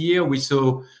last year, we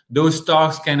saw those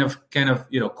stocks kind of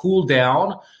cool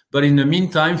down. But in the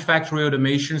meantime, factory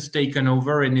automation's taken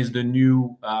over and is the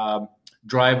new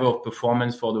driver of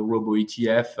performance for the Robo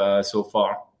ETF so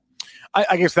far.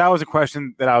 I guess that was a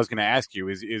question that I was going to ask you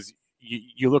is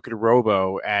you look at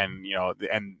Robo and,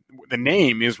 and the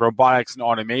name is robotics and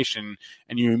automation,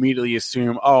 and you immediately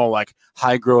assume, like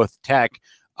high growth tech.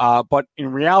 But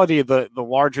in reality, the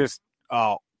largest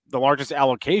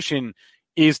allocation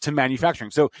is to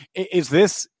manufacturing. So is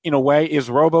this, in a way, is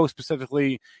Robo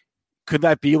specifically, could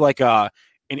that be like an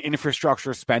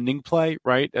infrastructure spending play,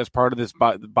 right? As part of this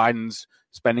Biden's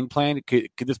spending plan? Could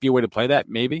this be a way to play that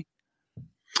maybe?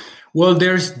 Well,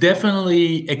 there's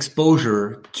definitely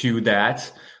exposure to that,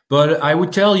 but I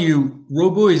would tell you,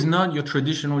 Robo is not your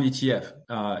traditional ETF.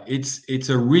 It's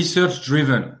a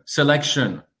research-driven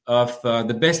selection of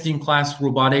the best-in-class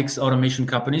robotics automation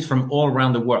companies from all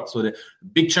around the world. So the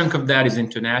big chunk of that is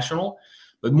international.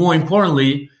 But more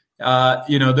importantly,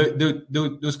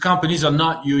 those companies are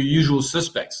not your usual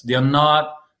suspects. They are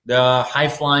not the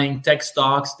high-flying tech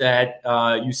stocks that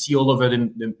you see all over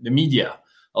the media.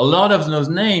 A lot of those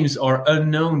names are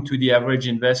unknown to the average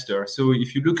investor. So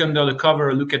if you look under the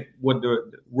cover, look at what the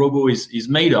Robo is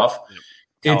made of.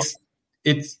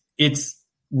 It's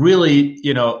really,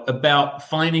 about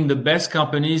finding the best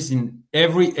companies in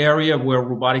every area where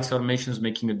robotics automation is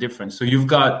making a difference. So you've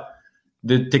got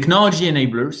the technology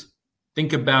enablers.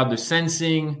 Think about the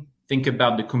sensing, think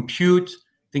about the compute,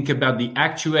 think about the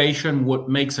actuation, what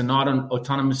makes an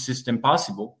autonomous system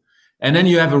possible. And then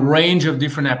you have a range of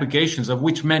different applications, of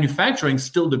which manufacturing is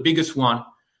still the biggest one.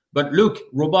 But look,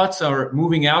 robots are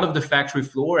moving out of the factory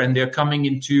floor and they're coming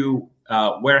into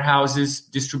warehouses,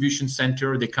 distribution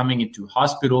center. They're coming into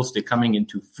hospitals. They're coming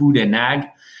into food and ag.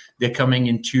 They're coming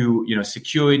into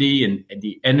security and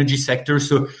the energy sector.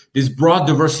 So this broad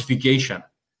diversification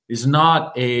is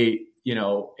not a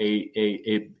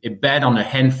bet on a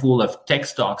handful of tech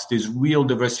stocks. There's real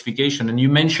diversification. And you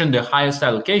mentioned the highest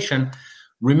allocation.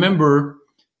 Remember,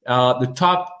 the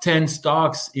top 10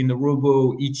 stocks in the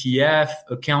Robo ETF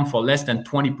account for less than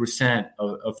 20%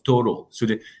 of total. So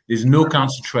there's no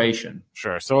concentration.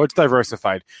 Sure. So it's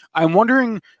diversified. I'm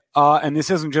wondering, and this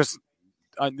isn't just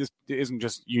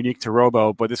unique to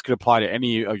Robo, but this could apply to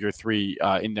any of your three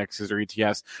indexes or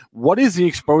ETFs. What is the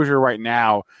exposure right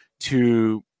now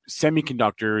to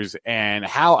semiconductors, and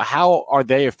how are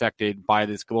they affected by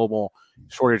this global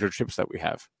shortage of chips that we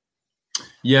have?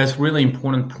 Yes, really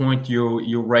important point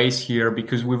you raise here,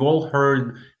 because we've all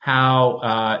heard how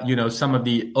some of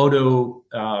the auto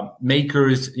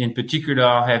makers in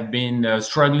particular have been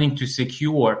struggling to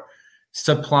secure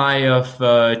supply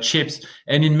of chips,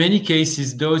 and in many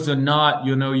cases those are not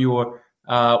your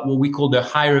what we call the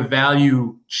higher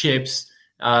value chips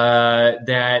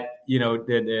that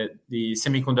the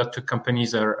semiconductor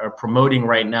companies are promoting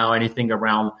right now. Anything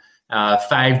around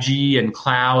 5G and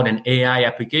cloud and AI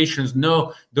applications.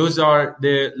 No, those are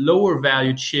the lower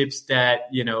value chips that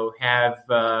have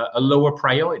a lower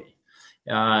priority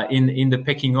in the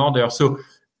pecking order. So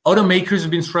automakers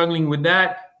have been struggling with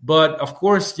that. But of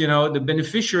course, the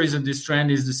beneficiaries of this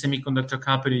trend is the semiconductor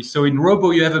companies. So in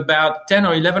Robo, you have about 10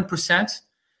 or 11%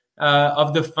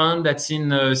 of the fund that's in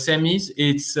semis.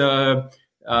 It's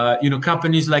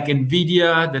companies like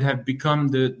NVIDIA that have become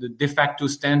the de facto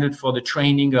standard for the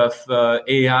training of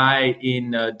AI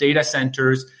in data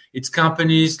centers. It's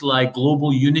companies like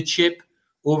Global Unichip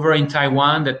over in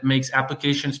Taiwan that makes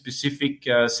application-specific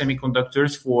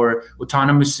semiconductors for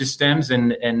autonomous systems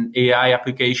and AI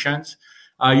applications.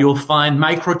 You'll find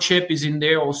Microchip is in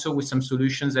there also with some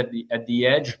solutions at the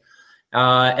edge.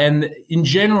 And in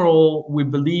general, we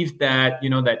believe that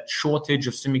that shortage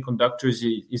of semiconductors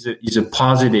is a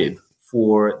positive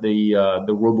for the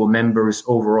Robo members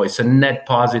overall. It's a net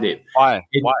positive. Why?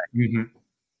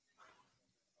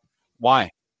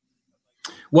 Why?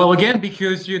 Well, again,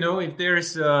 because if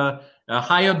there's a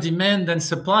higher demand than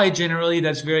supply, generally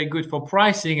that's very good for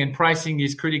pricing, and pricing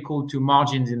is critical to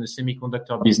margins in the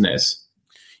semiconductor business.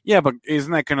 Yeah, but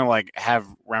isn't that going to have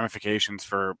ramifications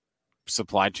for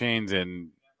supply chains and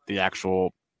the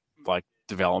actual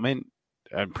development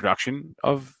and production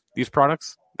of these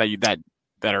products that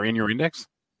are in your index?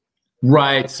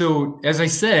 Right. So as I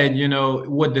said,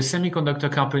 what the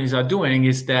semiconductor companies are doing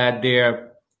is that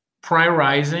they're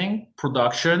prioritizing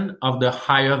production of the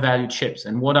higher value chips.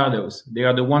 And what are those? They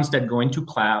are the ones that go into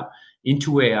cloud,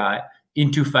 into AI,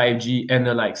 into 5G and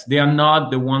the likes. They are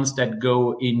not the ones that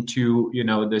go into,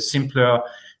 the simpler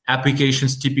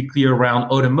applications typically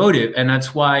around automotive. And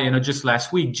that's why, just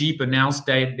last week, Jeep announced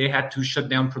that they had to shut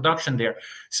down production there.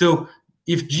 So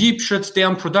if Jeep shuts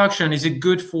down production, is it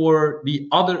good for the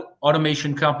other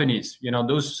automation companies,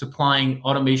 those supplying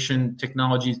automation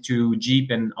technology to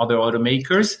Jeep and other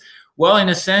automakers? Well, in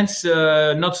a sense,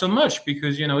 not so much,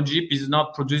 because, Jeep is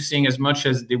not producing as much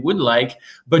as they would like,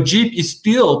 but Jeep is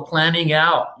still planning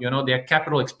out, their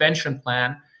capital expansion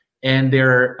plan and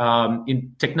their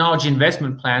in technology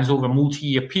investment plans over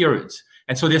multi-year periods.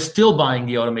 And so they're still buying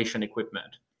the automation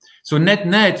equipment. So net,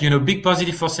 big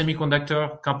positive for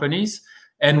semiconductor companies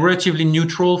and relatively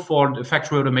neutral for the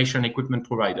factory automation equipment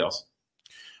providers.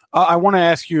 I want to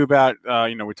ask you about,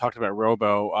 we talked about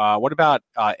Robo. What about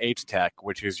H-Tech,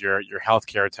 which is your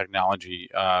healthcare technology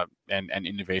and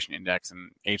innovation index,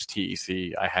 and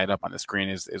HTEC? I had up on the screen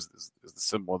is the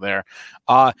symbol there.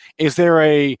 Is there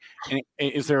a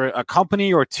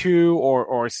company or two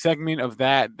or a segment of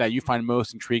that you find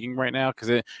most intriguing right now?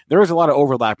 Because there is a lot of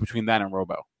overlap between that and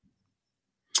Robo.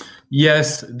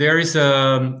 Yes, there is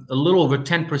a little over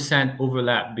 10%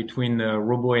 overlap between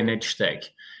Robo and HTech.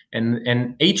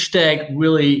 And HTech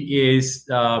really is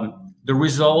the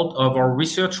result of our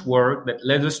research work that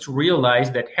led us to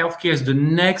realize that healthcare is the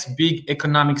next big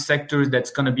economic sector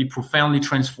that's going to be profoundly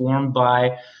transformed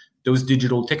by those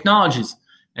digital technologies.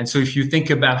 And so if you think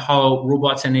about how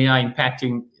robots and AI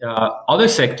impacting other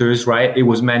sectors, right, it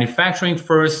was manufacturing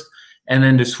first, and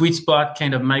then the sweet spot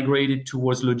kind of migrated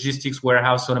towards logistics,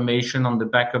 warehouse automation on the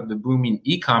back of the boom in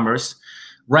e-commerce.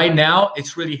 Right now,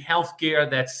 it's really healthcare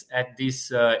that's at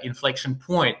this inflection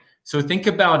point. So think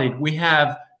about it. We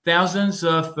have thousands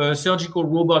of surgical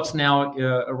robots now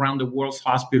around the world's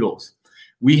hospitals.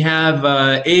 We have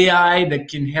AI that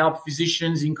can help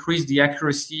physicians increase the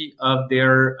accuracy of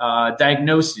their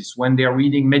diagnosis when they're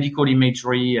reading medical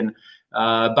imagery and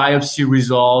biopsy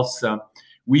results.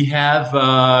 We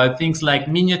have things like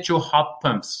miniature heart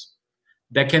pumps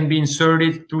that can be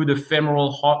inserted through the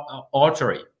femoral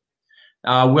artery.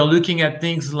 We're looking at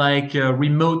things like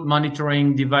remote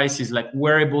monitoring devices, like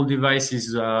wearable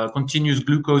devices, continuous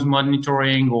glucose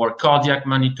monitoring or cardiac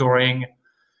monitoring.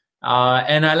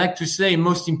 And I like to say,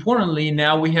 most importantly,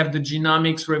 now we have the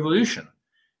genomics revolution.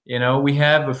 You know, we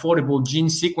have affordable gene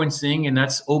sequencing, and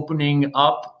that's opening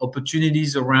up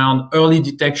opportunities around early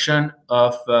detection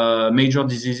of major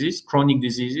diseases, chronic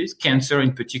diseases, cancer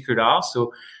in particular.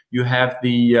 So you have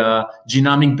the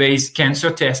genomic-based cancer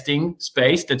testing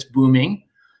space that's booming.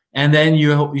 And then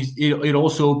it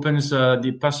also opens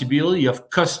the possibility of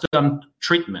custom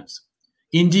treatments,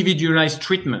 individualized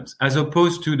treatments, as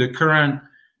opposed to the current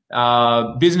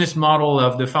business model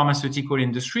of the pharmaceutical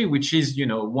industry, which is,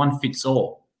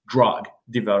 one-fits-all drug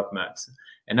development.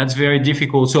 And that's very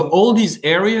difficult. So all these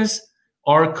areas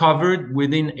are covered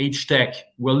within HTech.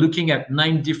 We're looking at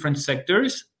 9 different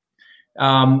sectors.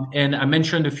 And I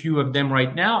mentioned a few of them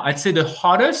right now. I'd say the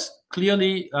hottest,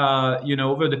 clearly,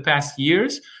 over the past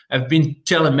years have been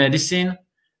telemedicine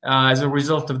as a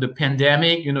result of the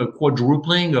pandemic,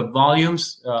 quadrupling of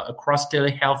volumes across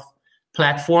telehealth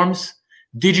platforms.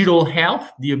 Digital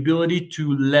health, the ability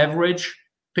to leverage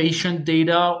patient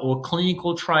data or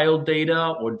clinical trial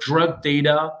data or drug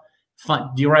data,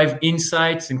 derive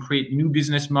insights and create new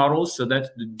business models. So that's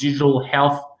the digital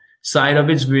health side of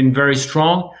it's been very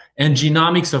strong. And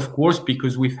genomics, of course,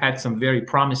 because we've had some very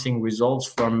promising results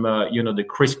from, the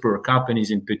CRISPR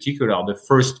companies in particular, the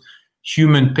first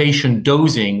human patient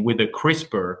dosing with a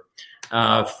CRISPR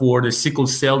for the sickle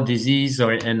cell disease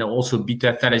and also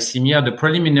beta thalassemia. The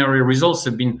preliminary results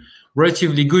have been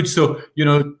relatively good. So,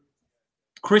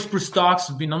 CRISPR stocks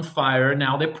have been on fire.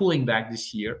 Now they're pulling back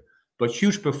this year, but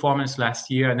huge performance last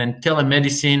year. And then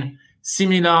telemedicine,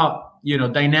 similar,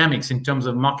 dynamics in terms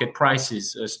of market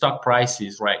prices, stock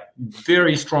prices, right?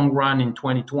 Very strong run in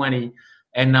 2020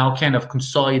 and now kind of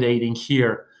consolidating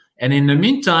here. And in the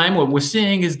meantime, what we're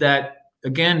seeing is that,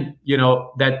 again,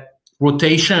 that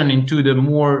rotation into the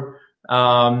more,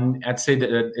 I'd say,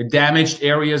 the damaged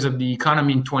areas of the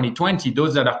economy in 2020,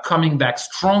 those that are coming back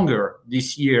stronger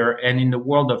this year. And in the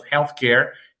world of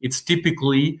healthcare, it's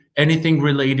typically anything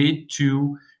related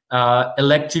to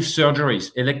elective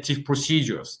surgeries, elective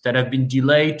procedures that have been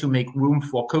delayed to make room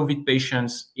for COVID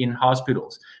patients in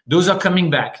hospitals. Those are coming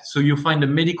back. So you find the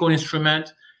medical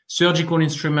instrument, surgical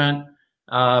instrument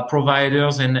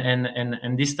providers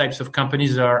and these types of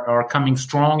companies are coming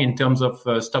strong in terms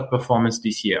of stock performance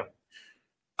this year.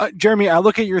 Jeremy, I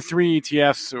look at your 3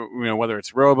 ETFs, whether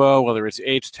it's Robo, whether it's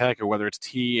HTech, or whether it's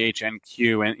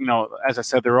THNQ, and as I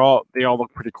said, they all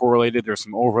look pretty correlated. There's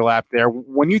some overlap there.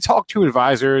 When you talk to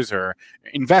advisors or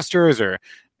investors or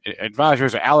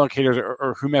advisors or allocators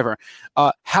or whomever,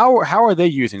 how are they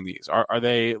using these? Are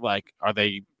they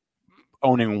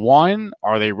owning one?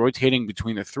 Are they rotating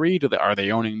between the 3? Are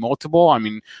they owning multiple? I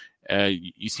mean,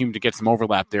 you seem to get some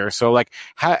overlap there. So,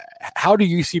 how do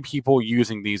you see people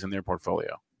using these in their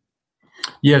portfolio?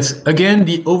 Yes. Again,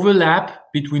 the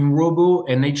overlap between Robo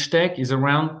and HTech is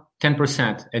around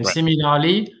 10%. And right.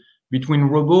 Similarly, between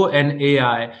Robo and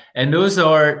AI. And those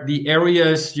are the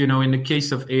areas, in the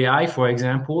case of AI, for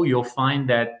example, you'll find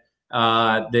that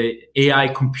the AI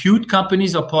compute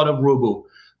companies are part of Robo.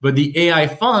 But the AI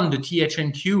fund, the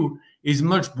THNQ, is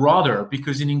much broader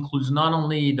because it includes not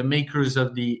only the makers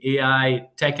of the AI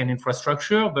tech and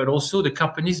infrastructure, but also the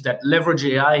companies that leverage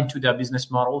AI into their business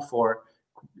model for,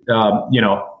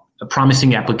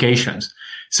 promising applications.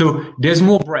 So there's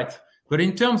more breadth. But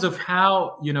in terms of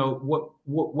how,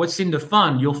 what's in the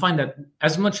fund, you'll find that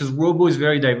as much as Robo is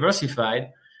very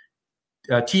diversified,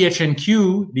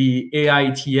 THNQ, the AI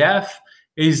ETF,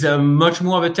 is much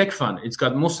more of a tech fund. It's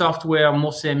got more software,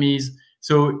 more semis.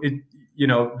 So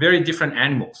very different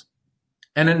animals.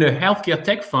 And then the healthcare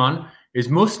tech fund is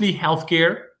mostly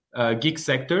healthcare geek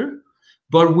sector,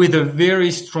 but with a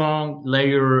very strong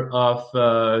layer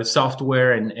of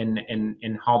software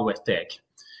and hardware tech.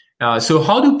 So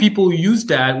how do people use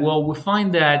that? Well, we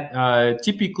find that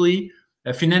typically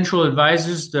financial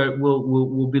advisors that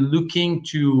will be looking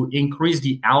to increase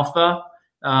the alpha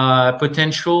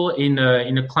potential in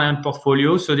a client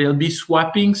portfolio. So they'll be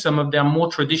swapping some of their more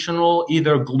traditional,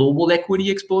 either global equity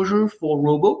exposure for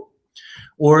robo,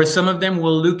 or some of them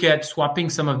will look at swapping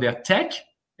some of their tech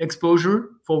exposure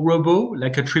for robo,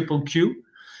 like a triple Q.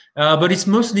 But it's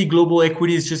mostly global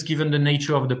equities, just given the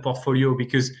nature of the portfolio,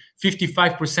 because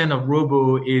 55% of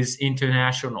robo is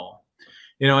international.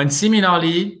 And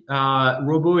similarly,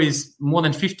 robo is more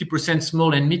than 50%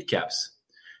 small and mid caps.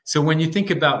 So when you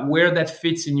think about where that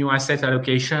fits in your asset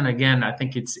allocation, again, I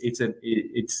think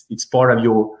it's part of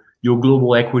your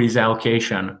global equities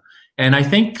allocation. And I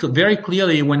think very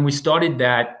clearly when we started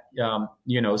that,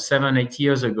 7-8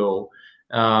 years ago,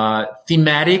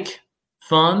 thematic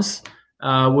funds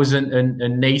was a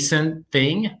nascent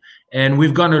thing, and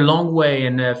we've gone a long way.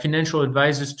 And financial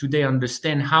advisors today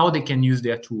understand how they can use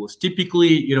their tools.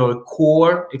 Typically, a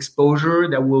core exposure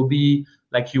that will be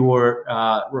like your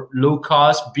low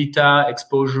cost beta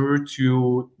exposure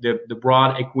to the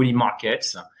broad equity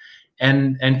markets.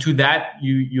 And to that,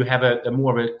 you have a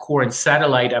more of a core and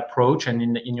satellite approach.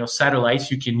 And in your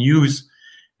satellites, you can use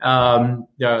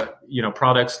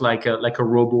products like a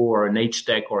robo or an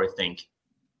HTech or a Think.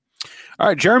 All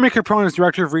right, Jeremy Caprone is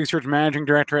Director of Research, Managing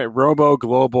Director at Robo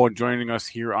Global, joining us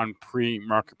here on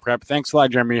Pre-Market Prep. Thanks a lot,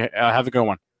 Jeremy. Have a good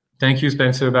one. Thank you,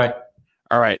 Spencer. Bye.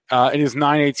 All right, it is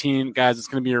 9:18, guys. It's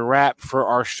going to be a wrap for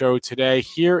our show today.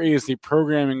 Here is the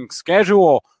programming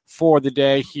schedule for the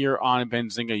day here on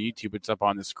Benzinga YouTube. It's up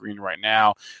on the screen right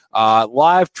now.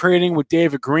 Live trading with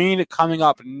David Green coming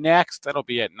up next. That'll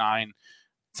be at 9. It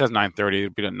says 9:30.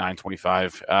 It'll be at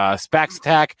 9:25. SPAX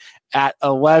Attack at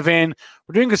 11.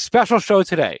 We're doing a special show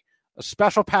today, a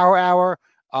special power hour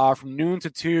from noon to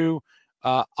 2.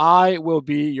 I will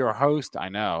be your host. I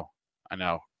know.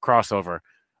 Crossover.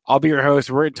 I'll be your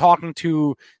host. We're talking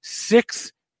to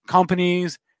 6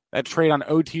 companies that trade on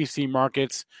OTC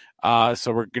markets.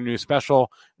 So we're going to do a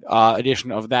special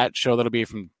edition of that show. That'll be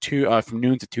from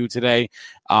noon to 2 today.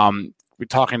 We're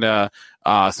talking to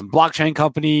some blockchain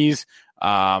companies.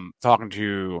 Talking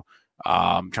to,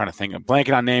 I'm trying to think, I'm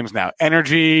blanking on names now.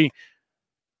 Energy.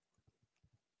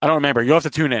 I don't remember. You'll have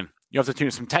to tune in.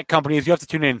 Some tech companies. You have to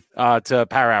tune in to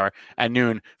Power Hour at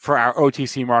noon for our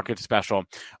OTC market special.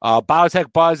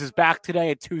 Biotech Buzz is back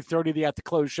today at 2:30. The At the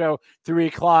Close show, 3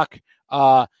 o'clock.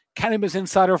 Cannabis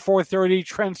Insider 4:30.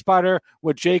 Trend Spider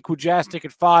with Jake Wujastik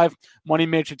at 5. Money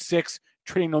Mitch at 6.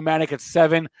 Trading Nomadic at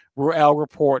 7. Ruel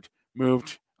Report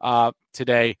moved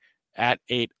today at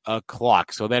 8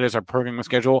 o'clock. So that is our programming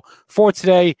schedule for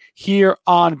today here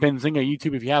on Benzinga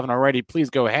YouTube. If you haven't already, please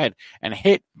go ahead and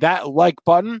hit that like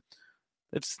button.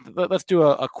 Let's do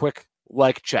a quick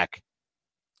like check.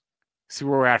 See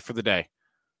where we're at for the day.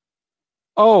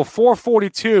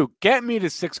 442. Get me to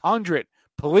 600,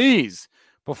 please,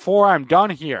 before I'm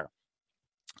done here.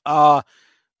 What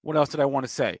else did I want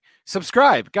to say?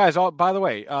 Subscribe, guys. By the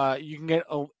way, you can get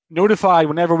notified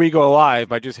whenever we go live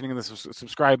by just hitting the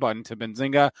subscribe button to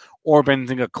Benzinga or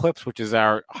Benzinga Clips, which is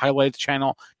our highlights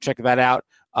channel. Check that out.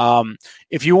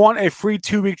 If you want a free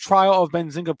 2-week trial of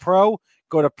Benzinga Pro,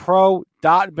 go to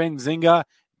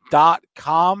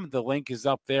pro.benzinga.com. The link is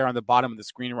up there on the bottom of the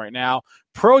screen right now.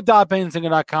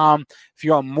 pro.benzinga.com. If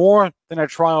you want more than a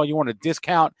trial, you want a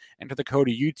discount, enter the code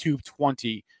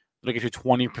YouTube20. It'll get you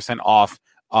 20% off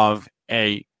of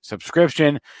a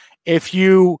subscription. If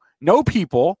you know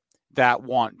people that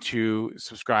want to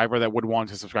subscribe or that would want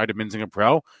to subscribe to Benzinga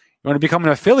Pro, you want to become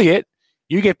an affiliate,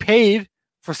 you get paid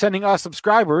for sending us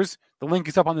subscribers. The link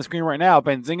is up on the screen right now,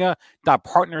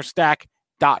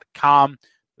 benzinga.partnerstack.com.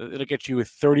 It'll get you a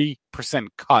 30%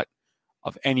 cut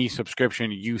of any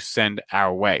subscription you send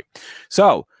our way.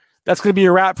 So that's going to be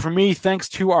a wrap for me. Thanks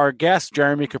to our guests,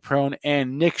 Jeremy Caprone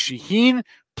and Nick Shaheen.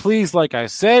 Please, like I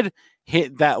said,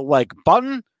 hit that like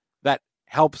button. That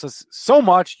helps us so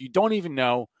much. You don't even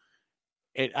know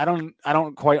it. I don't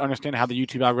quite understand how the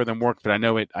YouTube algorithm works, but I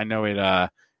know it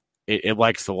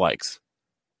likes the likes.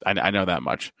 I know that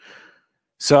much.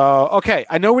 So, okay.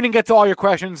 I know we didn't get to all your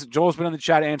questions. Joel's been in the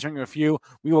chat answering a few.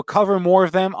 We will cover more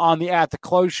of them on the At the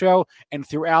Close show and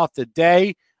throughout the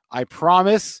day. I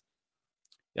promise.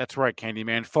 That's right,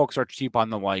 Candyman. Folks are cheap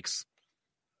on the likes.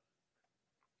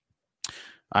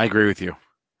 I agree with you.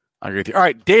 All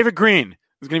right, David Green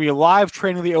is going to be live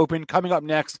trading the open coming up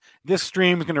next. This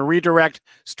stream is going to redirect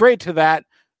straight to that,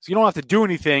 so you don't have to do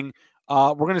anything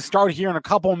We're going to start here in a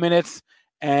couple of minutes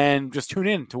and just tune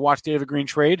in to watch David Green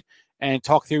trade and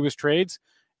talk through his trades.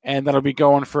 And that'll be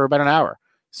going for about an hour.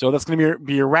 So that's going to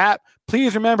be a wrap.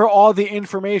 Please remember, all the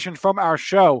information from our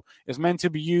show is meant to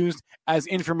be used as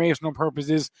informational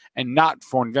purposes and not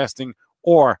for investing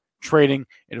or trading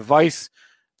advice.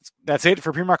 That's it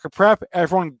for Pre-Market Prep.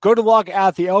 Everyone, good luck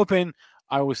at the Open.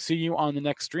 I will see you on the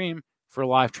next stream for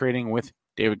live trading with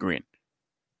David Green.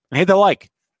 And hit the like.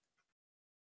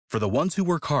 For the ones who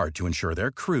work hard to ensure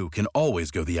their crew can always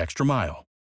go the extra mile,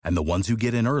 and the ones who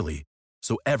get in early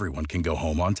so everyone can go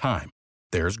home on time,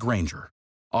 there's Grainger,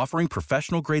 offering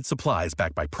professional-grade supplies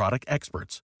backed by product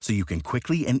experts so you can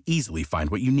quickly and easily find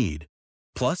what you need.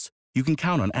 Plus, you can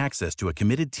count on access to a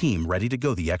committed team ready to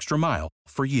go the extra mile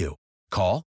for you.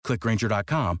 Call, click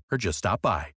Grainger.com, or just stop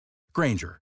by.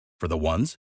 Grainger, for the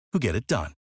ones who get it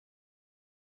done.